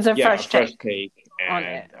It's a yeah, a fresh fresh take take, on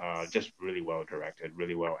it. and just really well directed,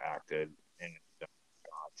 really well acted, and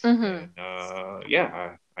Mm-hmm.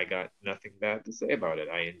 yeah, I got nothing bad to say about it.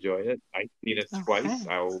 I enjoyed it. I've seen it twice. Okay.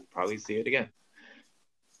 I'll probably see it again.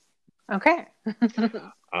 Okay.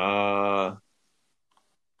 Uh,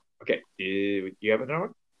 okay. Do you have another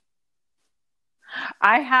one?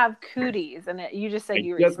 I have Cooties, and you just said I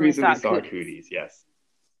you just recently recently saw saw Cooties, Cooties. Yes.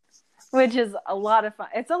 which is a lot of fun.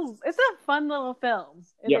 It's a fun little film.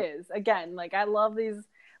 It Yep. is. Again, like, I love these,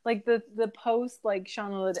 like, the post, like,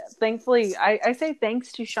 Shaun of the Dead. Thankfully, I say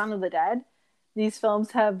thanks to Shaun of the Dead, these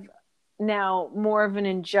films have now more of an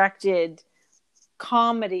injected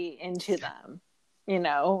comedy into them.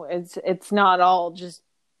 It's not all just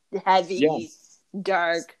Yeah. heavy,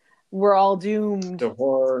 dark, we're all doomed The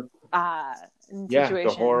horror. uh Yeah, the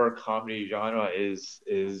situation. horror comedy genre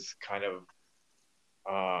is kind of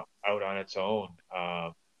out on its own.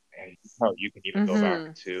 And you can even go back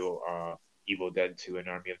Mm-hmm. to Evil Dead 2 and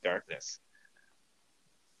Army of Darkness.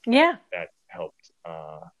 That Yeah. that helped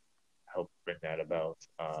bring that about.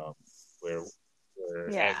 Where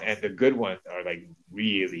Yeah. and the good ones are like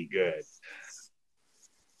really good.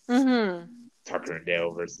 Mm-hmm. Tucker and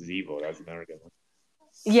Dale versus Evil. That's another good one.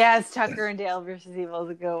 Yes, Tucker and Dale versus Evil is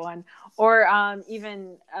a good one. Or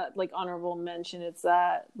even like, honorable mention, it's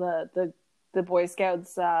the Boy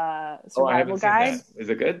Scouts Oh, I haven't survival seen guide. that. Is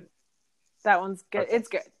it good? That one's good. Okay. It's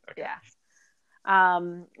good. Okay. Yeah.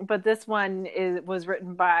 But this one was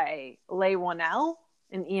written by Leigh Whannell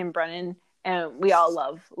and Ian Brennan, and we all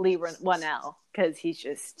love Leigh Whannell because he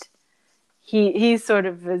sort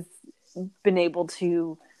of has been able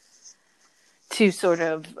to sort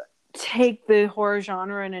of take the horror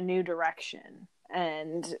genre in a new direction.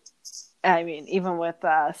 And I mean, even with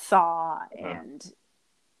Saw Uh-huh.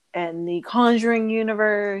 and the Conjuring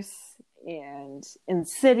universe and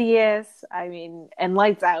Insidious, I mean, and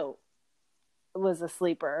Lights Out was a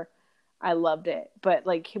sleeper. I loved it. But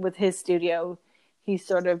like, with his studio, he's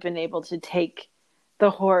sort of been able to take the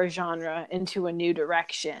horror genre into a new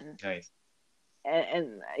direction. Nice.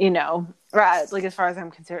 And you know, like as far as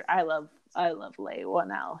I'm concerned, I love Leigh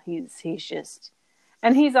Whannell. He's just,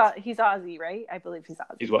 and he's Aussie, right? I believe he's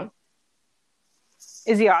Aussie. He's what?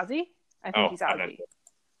 Is he Aussie? I think he's Aussie.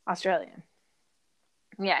 Australian.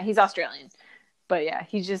 Yeah, he's Australian. But yeah,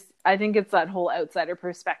 I think it's that whole outsider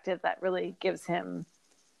perspective that really gives him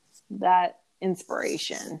that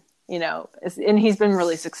inspiration, you know, and he's been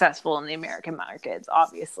really successful in the American markets,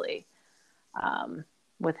 obviously,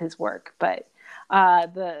 with his work. But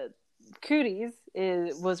the Cooties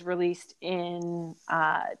was released in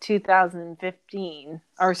 2014.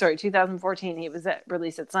 He was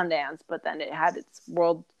released at Sundance, but then it had its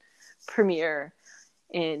world premiere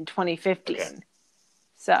in 2015. Okay.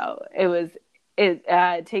 So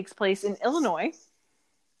it takes place in Illinois,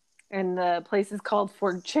 and the place is called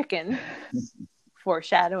Fort Chicken,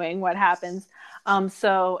 foreshadowing what happens.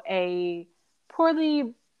 So a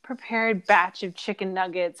poorly prepared batch of chicken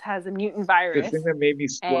nuggets has a mutant virus. The thing that made me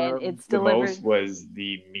squirm most was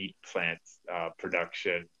the meat plant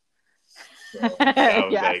production. So I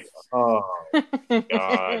was like, oh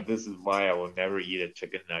God, this is why I will never eat a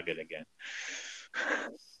chicken nugget again.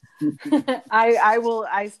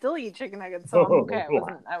 I still eat chicken nuggets, so I'm okay.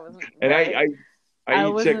 I wasn't. And I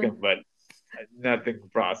eat chicken, but nothing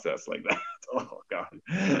processed like that. Oh God.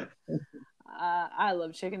 I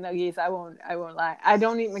love chicken nuggets. I won't lie. I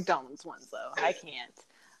don't eat McDonald's ones though. I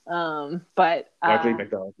can't. But luckily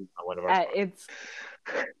McDonald's is not one of our it's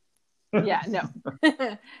yeah, no.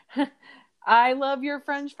 I love your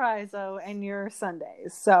French fries though and your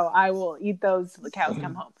sundaes. So I will eat those till the cows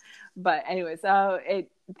come home. But anyway, so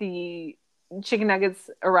the chicken nuggets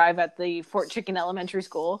arrive at the Fort Chicken Elementary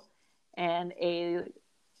School, and a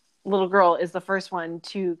little girl is the first one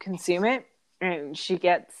to consume it, and she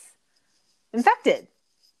gets infected.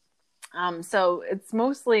 So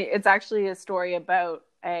it's actually a story about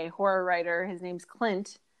a horror writer. His name's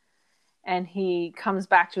Clint, and he comes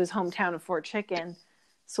back to his hometown of Fort Chicken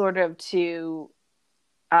sort of to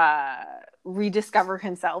rediscover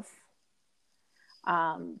himself,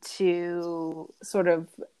 to sort of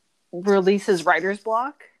release his writer's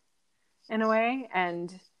block in a way.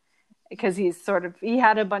 And because he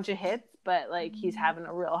had a bunch of hits, but like he's having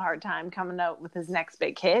a real hard time coming out with his next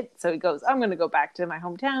big hit. So he goes, I'm going to go back to my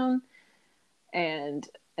hometown and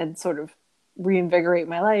sort of reinvigorate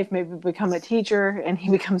my life, maybe become a teacher. And he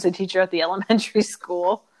becomes a teacher at the elementary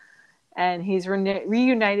school, and he's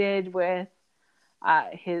reunited with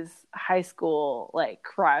his high school like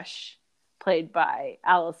crush, played by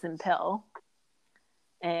Allison Pill.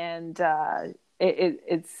 And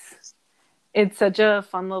it's such a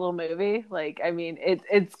fun little movie. Like, I mean,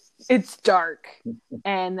 it's dark.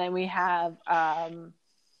 And then we have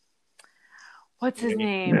what's his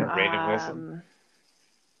name?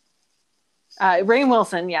 Rainn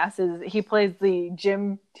Wilson, yes. He plays the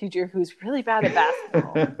gym teacher who's really bad at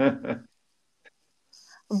basketball.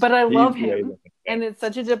 But I love him. And it's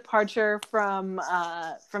such a departure from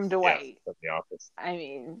Dwight. From The Office. I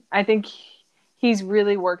mean, I think he's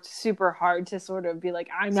really worked super hard to sort of be like,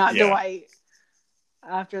 I'm not Dwight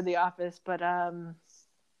after The Office. But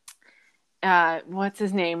what's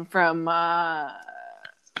his name from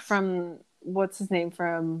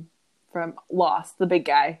Lost, the big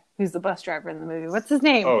guy who's the bus driver in the movie. What's his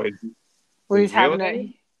name? Oh, he's having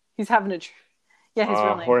a his real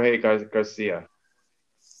name. Jorge Garcia.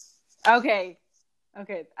 Okay.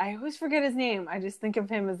 I always forget his name. I just think of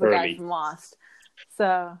him as the guy from Lost.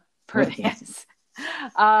 So, yes.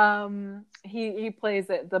 He plays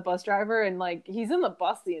the bus driver, and like he's in the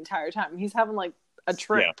bus the entire time. He's having like a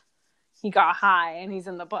trip. Yeah. He got high and he's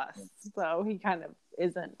in the bus, so he kind of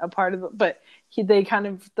isn't a part of it. But they kind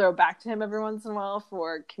of throw back to him every once in a while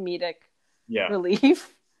for comedic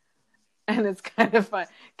relief. And it's kind of fun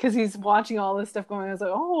because he's watching all this stuff going on. It's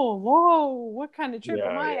like, oh, whoa, what kind of trip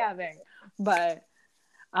am I having? But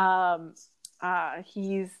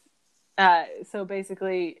he's so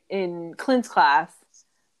basically in Clint's class,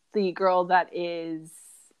 the girl that is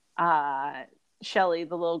Shelly,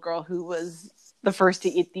 the little girl who was the first to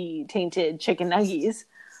eat the tainted chicken nuggies,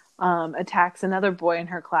 attacks another boy in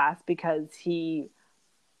her class because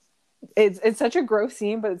it's such a gross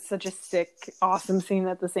scene, but it's such a sick, awesome scene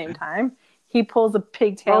at the same time. He pulls a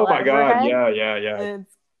pigtail out of her head. Yeah. And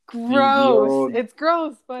it's gross. It's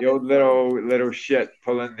gross, but the old little shit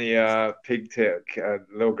pulling the pigtail,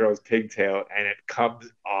 little girl's pigtail, and it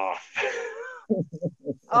comes off.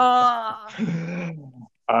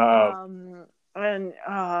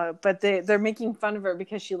 But they're making fun of her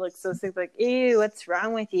because she looks so sick. Like, ew, what's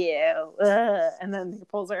wrong with you? And then he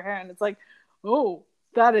pulls her hair, and it's like, oh,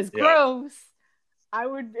 that is gross. I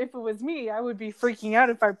would, if it was me, I would be freaking out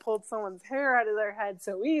if I pulled someone's hair out of their head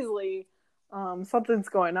so easily. Something's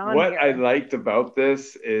going on What I here. liked about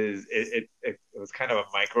this is it was kind of a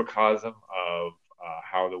microcosm of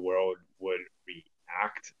how the world would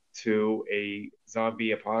react to a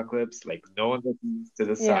zombie apocalypse. Like no one listens to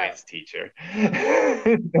the Yeah. science teacher.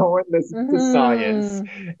 No one listens to science.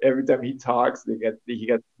 Mm-hmm. Every time he talks, he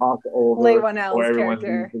gets talked Leigh over, or Whannell's everyone leaves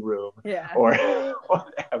character. the room, Yeah. or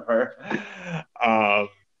whatever. Um,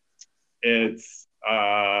 it's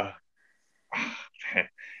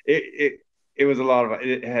it it it was a lot of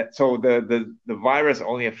it had, so the virus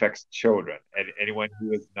only affects children and anyone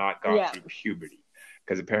who has not gone Yeah. through puberty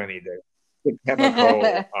because apparently the chemical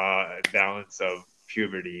balance of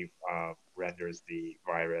puberty renders the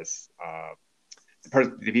virus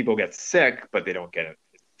the people get sick but they don't get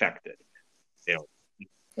infected, you know.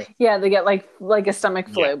 Yeah, they get like a stomach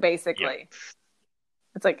Yeah, flu, yeah. basically.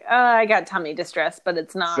 It's like, I got tummy distress, but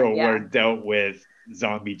it's not. So we're Yeah. dealt with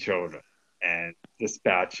zombie children and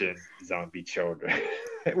dispatching zombie children,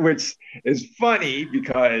 which is funny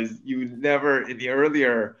because you never, in the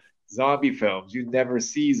earlier zombie films, you never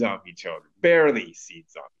see zombie children, barely see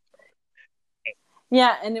zombie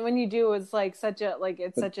Yeah, and then when you do, it's like it's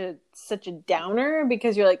children. such a downer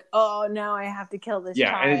because you're like, oh, now I have to kill this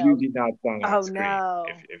Yeah, and it's child. usually not done on Oh screen no.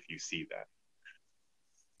 if you see that.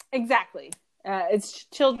 Exactly. It's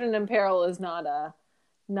children in peril is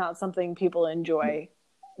not something people enjoy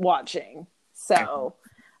watching. So,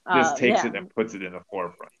 This takes yeah, it and puts it in the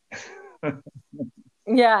forefront.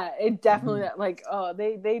 yeah, it definitely like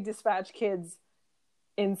they dispatch kids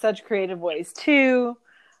in such creative ways too.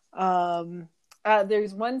 Um,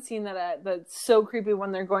 there's one scene that's so creepy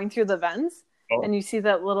when they're going through the vents Oh, and you see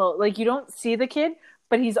that little like you don't see the kid,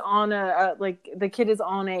 but he's on like the kid is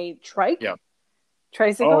on a yeah.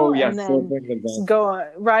 tricycle Oh, yeah, and then circling the vent.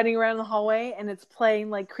 go riding around the hallway and it's playing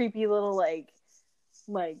like creepy little like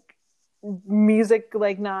music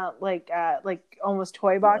like not like almost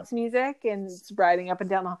toy Yeah, box music and it's riding up and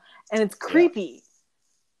down the hall and it's yeah. creepy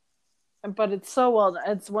but it's so well done.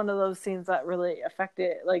 It's one of those scenes that really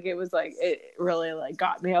affected like it was like it really like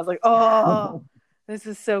got me. I was like, oh, this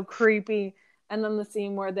is so creepy. And then the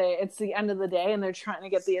scene where it's the end of the day and they're trying to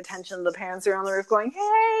get the attention of the parents around the roof going,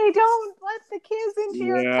 hey, don't let the kids into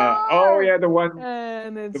your Yeah. Oh, car. yeah,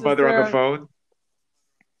 And the it's just mother on the there. phone.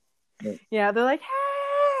 Yeah. Yeah, they're like,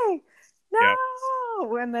 hey, Yeah.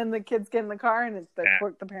 no. And then the kids get in the car and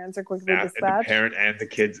the parents are quickly And the dispatched. parent and the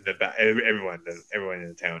kids in the back, everyone in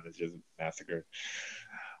the town is just massacred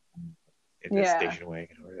in this Yeah. station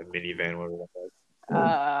wagon or a minivan, whatever that was.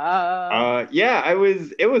 Uh, Yeah, it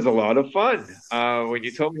was a lot of fun. When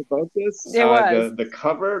you told me about this, it was. the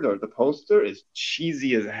cover or the poster is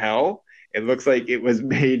cheesy as hell. It looks like it was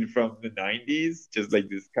made from the 90s, just like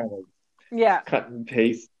this kind of Yeah. cut and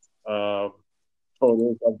paste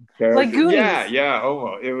photos of the Like characters. Goonies. Yeah, yeah.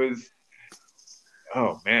 Oh, it was.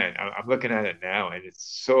 Oh man, I'm looking at it now, and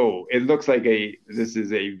it looks like this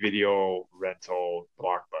is a video rental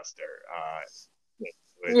blockbuster.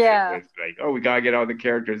 Yeah. With like, oh, we gotta get all the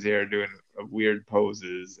characters here doing weird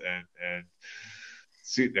poses, and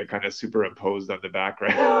they're kind of superimposed on the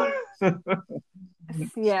background.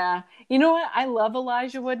 Yeah. You know what? I love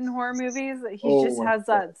Elijah Wood in horror movies. He Oh just my has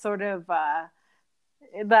God. that sort of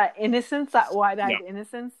that innocence, that Yeah, wide-eyed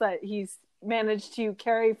innocence that he's managed to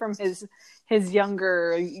carry from his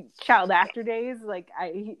younger child actor days. Like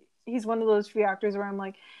he's one of those few actors where I'm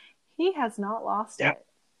like, he has not lost yeah, it.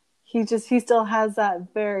 He still has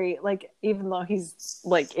that very like even though he's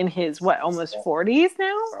like in his almost yeah, 40s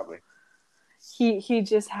now, probably. he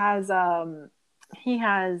just has he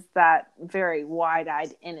has that very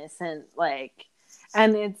wide-eyed innocent like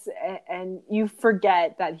and you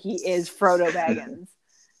forget that he is Frodo Baggins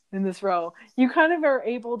in this role. You kind of are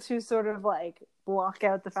able to sort of like block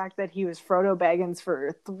out the fact that he was Frodo Baggins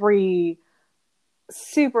for 3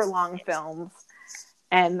 super long films,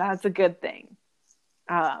 and that's a good thing.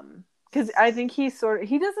 Because I think he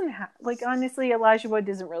doesn't have like honestly Elijah Wood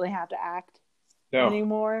doesn't really have to act No,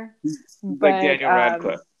 anymore, he's like but Daniel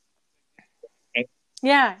Radcliffe. And,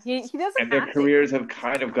 yeah, he doesn't and their have to. careers have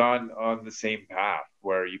kind of gone on the same path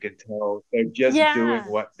where you can tell they're just doing Yeah,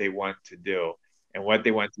 what they want to do. And what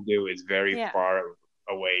they want to do is very yeah, far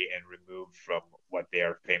away and removed from what they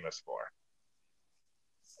are famous for.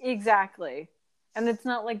 exactly. And it's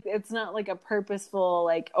not like a purposeful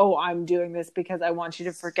like, oh, I'm doing this because I want you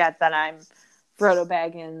to forget that I'm Frodo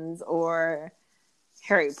Baggins or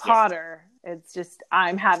Harry Yeah. Potter. It's just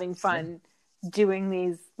I'm having fun doing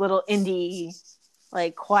these little indie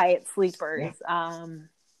like quiet sleepers. Yeah.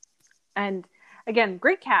 And again,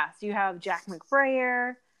 great cast. You have Jack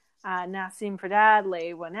McBrayer, Nassim Ferdad,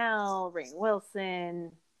 Leigh Whannell, Rainn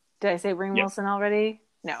Wilson. Did I say Rainn Yep. Wilson already?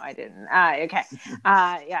 No, I didn't. Okay.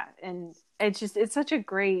 Yeah, and it's such a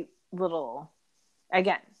great little.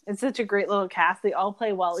 Again, it's such a great little cast. They all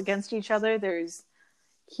play well against each other. There's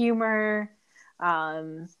humor.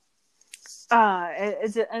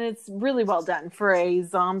 It's really well done for a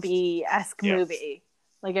zombie-esque movie.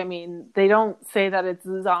 Like, I mean, they don't say that it's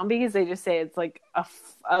zombies. They just say it's like a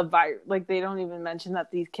virus. Like, they don't even mention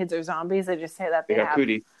that these kids are zombies. They just say that they got have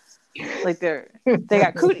cooties. Like they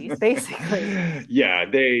got cooties, basically. Yeah,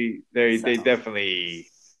 they definitely.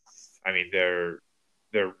 I mean, they're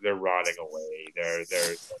rotting away. They're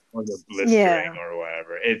blistering or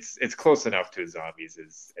whatever. It's close enough to zombies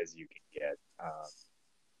as you can get.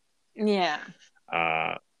 Yeah.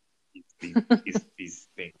 These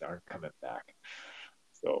things aren't coming back.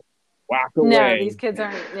 So whack away. No, these kids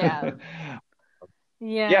aren't. Yeah.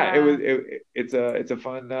 Yeah. It's a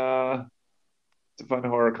fun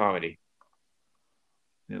horror comedy.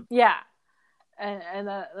 Yeah. And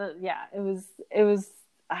yeah, it was.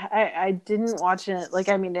 I didn't watch it. Like,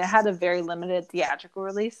 I mean, it had a very limited theatrical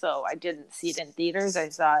release, so I didn't see it in theaters. I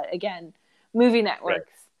saw it again. Movie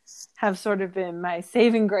networks have sort of been my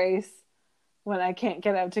saving grace when I can't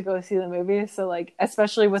get out to go see the movie. So, like,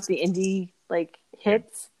 especially with the indie like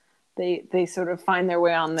hits, they sort of find their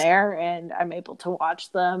way on there, and I'm able to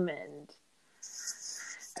watch them. And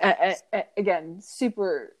again,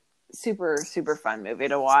 super fun movie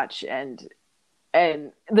to watch, and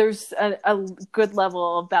there's a good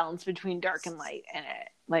level of balance between dark and light in it.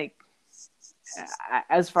 Like,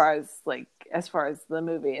 as far as the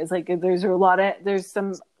movie is, like, there's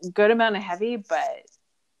some good amount of heavy,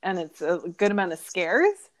 and it's a good amount of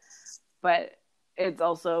scares, but it's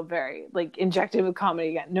also very like injected with comedy.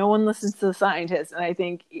 Again, no one listens to the scientists, and I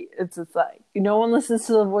think it's like no one listens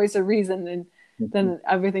to the voice of reason, and then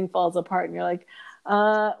everything falls apart, and you're like,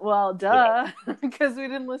 well, duh, because we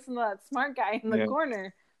didn't listen to that smart guy in the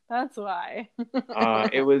corner. That's why.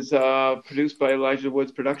 It was produced by Elijah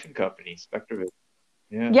Wood's production company, Spectrevision.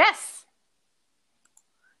 Yeah. Yes.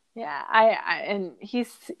 Yeah, and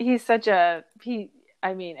he's such a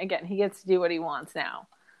I mean, again, he gets to do what he wants now.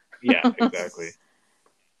 Yeah, exactly.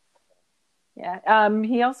 Yeah.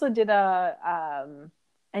 He also did a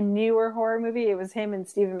newer horror movie. It was him and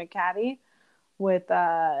Stephen McHattie, with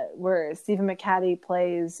where Stephen McHattie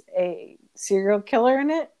plays a serial killer in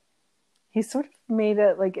it. He sort of made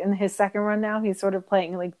it like in his second run now. He's sort of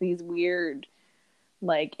playing like these weird,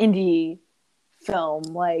 like indie film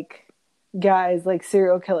like guys, like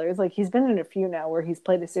serial killers. Like, he's been in a few now where he's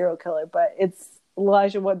played a serial killer, but it's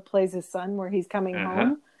Elijah Wood plays his son, where he's coming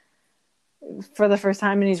home for the first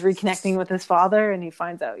time and he's reconnecting with his father, and he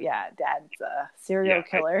finds out, dad's a serial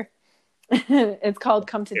killer. It's called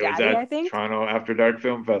Come to Daddy, I think. Toronto After Dark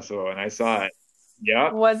Film Festival, and I saw it.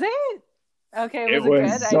 Yeah. Was it? Okay. It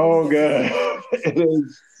was good? So good. It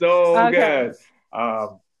is so good.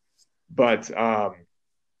 But I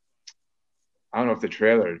don't know if the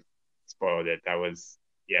trailer spoiled it. That was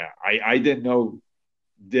I didn't know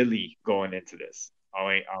dilly going into this.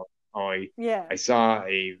 I saw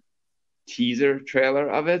a teaser trailer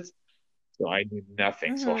of it, so I knew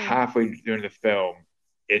nothing. So halfway during the film,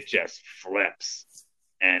 it just flips,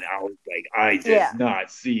 and I was like, I did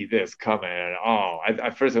not see this coming at all.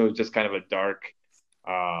 At first, it was just kind of a dark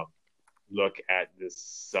look at this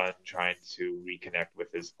son trying to reconnect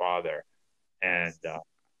with his father, and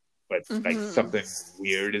but like something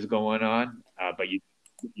weird is going on, but you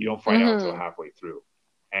don't find out until halfway through,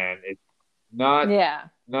 and it's not it's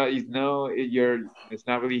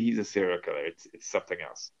not really he's a serial killer. It's something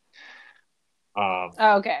else.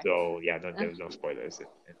 Okay. So there was no spoilers in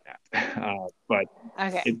that. But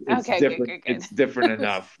it's different. Good. It's different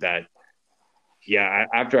enough that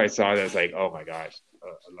after I saw it, I was like, oh my gosh,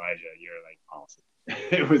 Elijah, you're like awesome.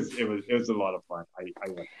 It was a lot of fun. I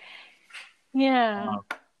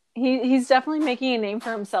he's definitely making a name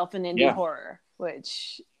for himself in indie horror,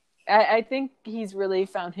 which I think he's really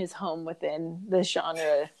found his home within this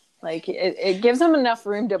genre. Like, it gives him enough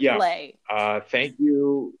room to play. Thank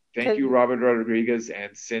you, Robert Rodriguez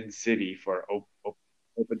and Sin City for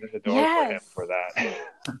opening the door for him for that.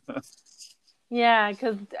 Yeah,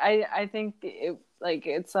 because I think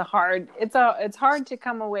it's hard to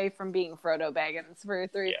come away from being Frodo Baggins for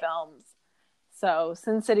 3 films. So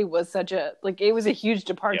Sin City was it was a huge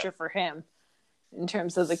departure for him in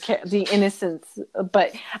terms of the innocence.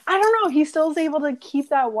 But I don't know, he still is able to keep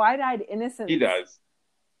that wide-eyed innocence. He does.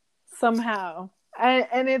 Somehow.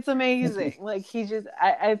 And it's amazing. Like, he just,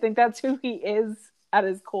 I think that's who he is at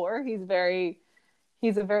his core. He's a very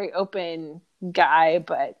open guy,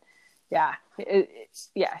 but Yeah,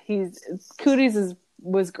 yeah.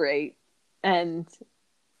 Was great, and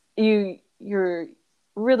you're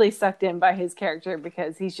really sucked in by his character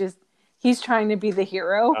because he's trying to be the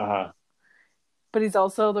hero, Uh-huh. but he's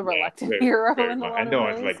also the Yeah, reluctant very, hero very in a much. lot And of no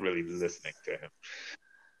one's ways. like really listening to him.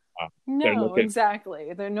 They're No, looking,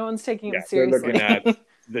 exactly. No one's taking yeah, him they're looking seriously. at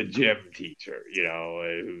the gym teacher, who,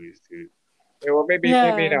 yeah, well, maybe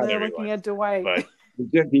Yeah, not they're everyone, looking at Dwight. but the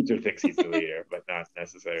gym teacher thinks he's the leader, but not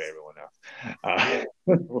necessarily everyone else,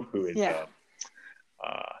 who is Yeah.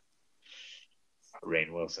 uh,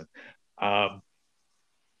 Rainn Wilson. Um,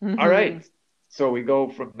 all Hmm. right. So we go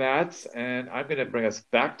from that, and I'm going to bring us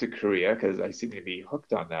back to Korea because I seem to be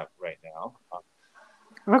hooked on that right now.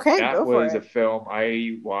 Okay, That go for was a it. film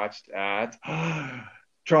I watched at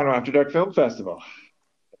Toronto After Dark Film Festival.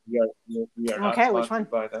 We are not Okay, which one?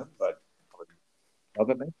 sponsored by them, but love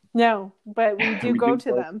it, No, but we do we go do to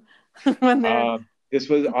go. them when they're. This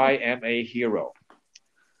was I Am a Hero,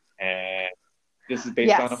 and this is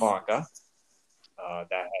based on a Yes. manga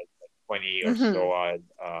that has like 20 or Hmm. so odd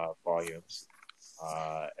volumes.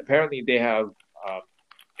 Apparently, they have um,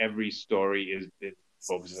 every story is been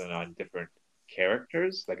focusing on different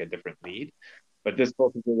characters, like a different lead. But this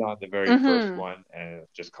focuses on the very first Hmm. one, and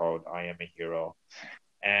it's just called "I Am a Hero,"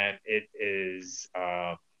 and it is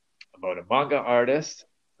about a manga artist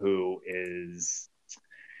who is,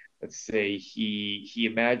 let's say, he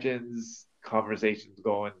imagines conversations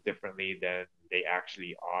going differently than they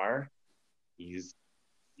actually are. He's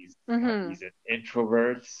he's Hmm. he's an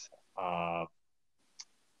introvert, um,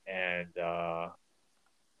 and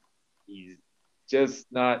he's just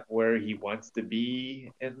not where he wants to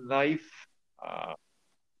be in life. Uh,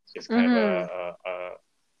 just kind of Hmm. a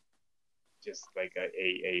just like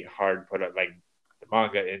a hard put up, like the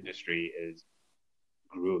manga industry is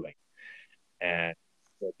grueling, and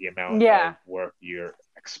the amount of Yeah, work you're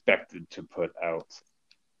expected to put out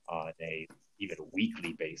on a even a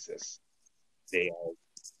weekly basis, they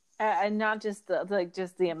are, and not just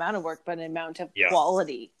just the amount of work, but an amount of yeah,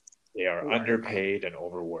 quality they are work. underpaid and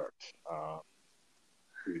overworked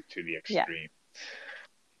to the Yeah. extreme.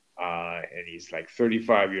 And he's like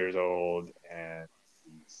 35 years old, and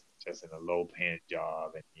he's just in a low paying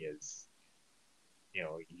job, and he is,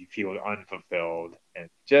 you feel unfulfilled and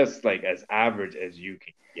just like as average as you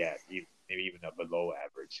can get, maybe even a below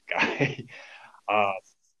average guy. uh,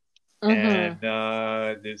 Hmm.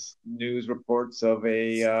 and this news reports of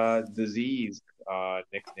a disease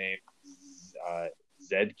nicknamed uh,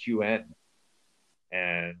 ZQN,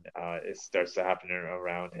 and it starts to happen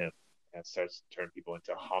around him and starts to turn people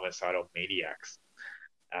into homicidal maniacs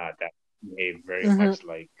that behave very Hmm. much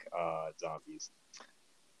like zombies.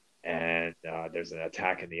 And there's an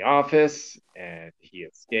attack in the office, and he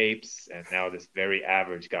escapes. And now this very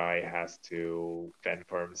average guy has to fend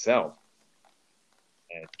for himself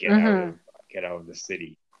and Hmm. get out of the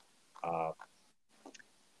city. Uh,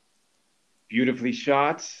 Beautifully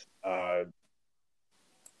shot,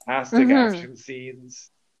 fantastic Hmm. action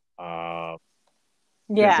scenes. Uh,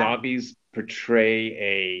 the Yeah. zombies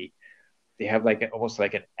portray they have like almost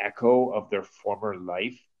like an echo of their former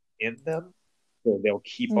life in them. So they'll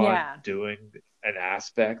keep on Yeah. doing an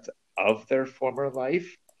aspect of their former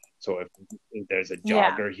life. So if there's a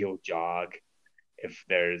Yeah. jogger, he'll jog. If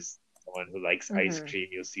there's someone who likes ice Hmm. cream,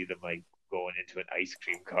 you'll see them like going into an ice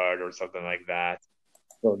cream cart or something like that.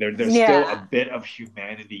 So there's still a Yeah. bit of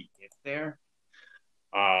humanity in there.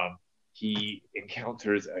 Um, he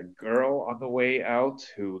encounters a girl on the way out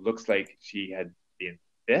who looks like she had been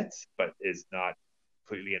bit, but is not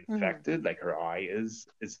completely Hmm. infected. Like her eye is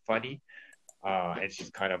funny, and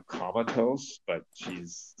she's kind of comatose, but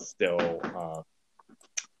she's still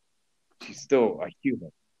a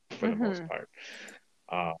human for the most Hmm. part.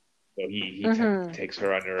 Uh, so he Hmm. takes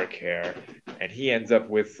her under a care, and he ends up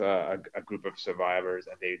with a group of survivors,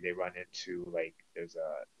 and they run into like there's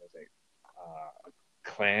a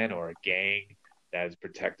clan or a gang that is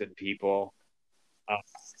protecting people. Uh,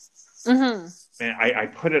 Hmm. Man, I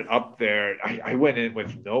put it up there. I went in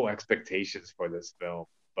with no expectations for this film,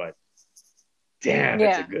 but damn,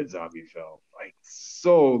 it's a Yeah. good zombie film. Like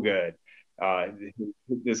so good. Uh,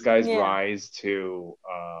 this guy's Yeah. rise to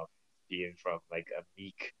being from like a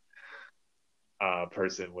meek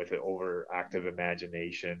person with an overactive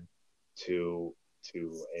imagination to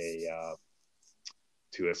to a uh,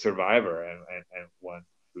 to a survivor, and one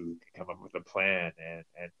who can come up with a plan,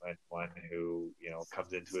 and one who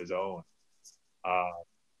comes into his own. Uh,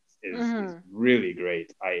 is Hmm. really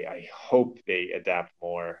great. I hope they adapt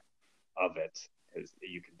more of it because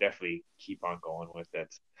you can definitely keep on going with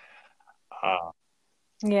it. Uh,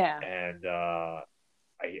 Yeah. and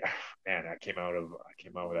I man, I came out of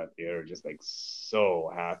that theater just like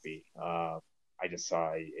so happy. I just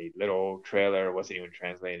saw a little trailer, wasn't even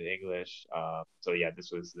translated in English. So yeah,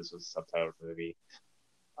 this was a subtitled movie.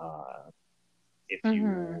 Uh, if Mm-hmm.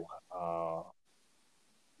 you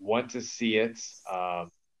want to see it,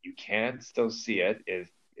 you can still see it. If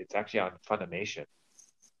it's actually on Funimation.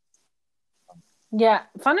 Yeah,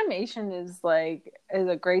 Funimation is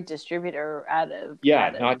a great distributor Yeah,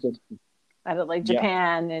 not just out of like yeah,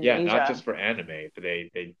 Japan and yeah, not Asia. just for anime, but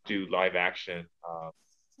they do live action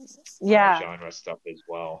Yeah, genre stuff as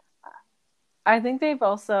well. I think they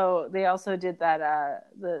also did that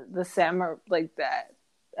the samurai like that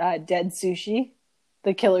Dead Sushi,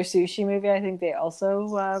 the Killer Sushi movie. I think they also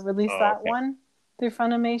released Oh, that okay. one through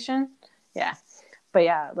Funimation. Yeah, but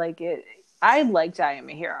yeah, I liked I Am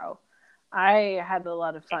a Hero. I had a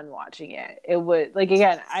lot of fun watching it. It would like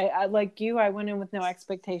again, I like you. I went in with no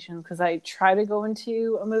expectations because I try to go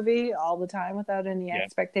into a movie all the time without any Yeah,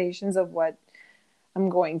 expectations of what I'm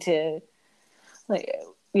going to like.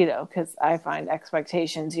 You know, because I find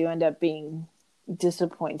expectations you end up being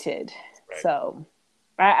disappointed. right. So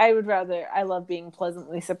I would rather. I love being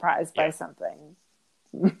pleasantly surprised by Yeah, something.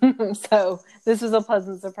 So this was a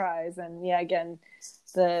pleasant surprise, and yeah, again,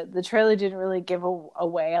 the trailer didn't really give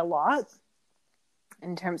away a lot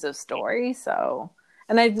in terms of no, story. So,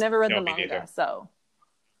 and I've never read the no, me manga, neither.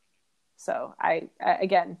 so I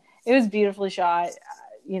again, it was beautifully shot.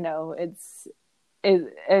 You know, it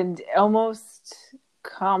and almost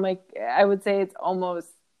comic. I would say it's almost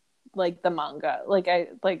like the manga. Like I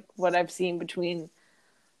like what I've seen between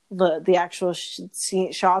the actual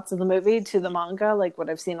shots of the movie to the manga, like what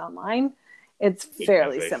I've seen online. It's Good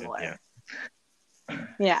fairly translation. Yeah. similar.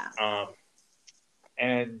 Yeah. Um,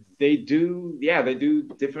 and they do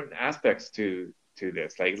different aspects to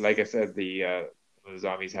this. Like I said, the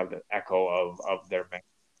zombies have the echo of their men,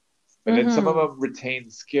 but then some of Mm-hmm. them retain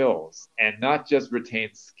skills, and not just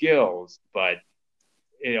retain skills, but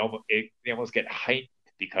they almost get heightened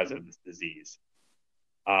because of this disease.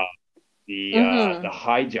 Uh, the Mm-hmm.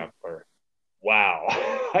 high jumper. Wow,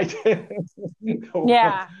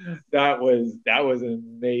 Yeah. that was an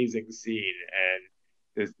amazing scene,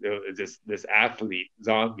 and this athlete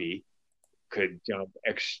zombie could jump Yeah.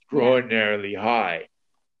 extraordinarily high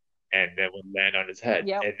and then would land on his head.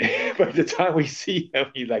 Yep. And by the time we see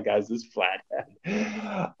him, he like has this flat head.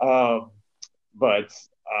 But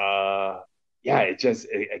yeah,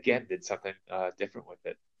 again did something different with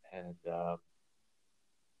it, and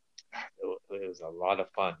it was a lot of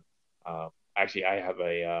fun. Actually, I have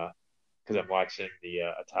a because I'm watching the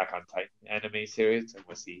Attack on Titan anime series, and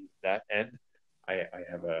we'll see that end. I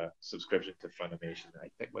have a subscription to Funimation. I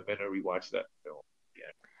think we're gonna rewatch that film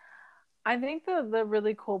again. I think the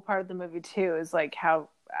really cool part of the movie too is like how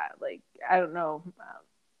like I don't know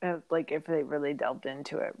like if they really delved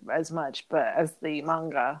into it as much, but as the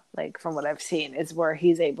manga, like from what I've seen, is where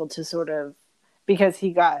he's able to sort of because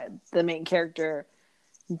he got the main character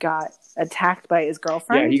got attacked by his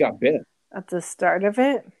Yeah, he girlfriend got bit. at the start of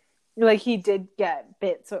it. Like he did get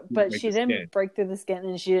bit, so He didn't but break she the skin. didn't break through the skin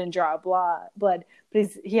and she didn't draw blood. But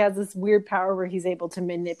he has this weird power where he's able to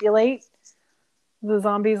manipulate the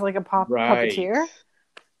zombies like a Right. puppeteer.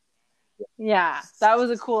 Yeah, that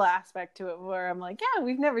was a cool aspect to it where I'm like, yeah,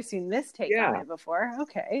 we've never seen this take on Yeah. it before.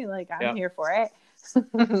 Okay, like I'm Yeah. here for it.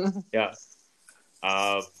 Yeah.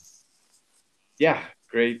 Um, yeah.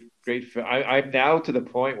 Great. I'm now to the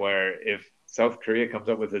point where if South Korea comes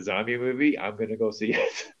up with a zombie movie, I'm gonna go see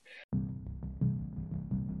it.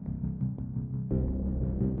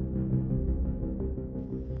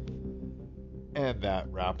 And that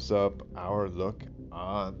wraps up our look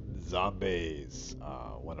on zombies,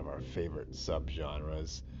 one of our favorite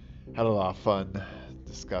subgenres. Had a lot of fun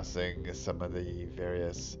discussing some of the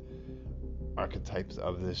various archetypes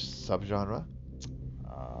of this subgenre.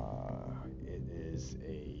 It is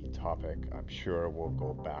a topic I'm sure we'll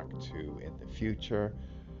go back to in the future.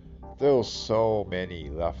 There's so many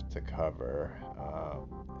left to cover.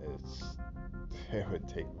 It's it would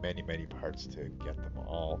take many parts to get them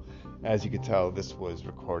all. As you can tell, this was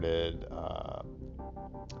recorded a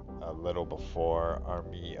little before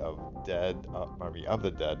Army of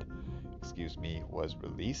the Dead, excuse me, was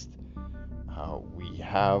released. We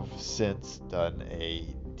have since done a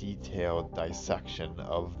detailed dissection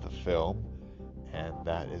of the film, and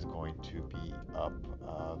that is going to be up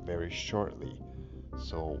very shortly.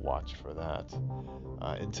 So watch for that.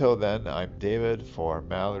 Until then, I'm David for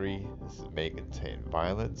Mallory. This is May Contain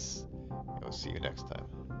Violence. And we'll see you next time.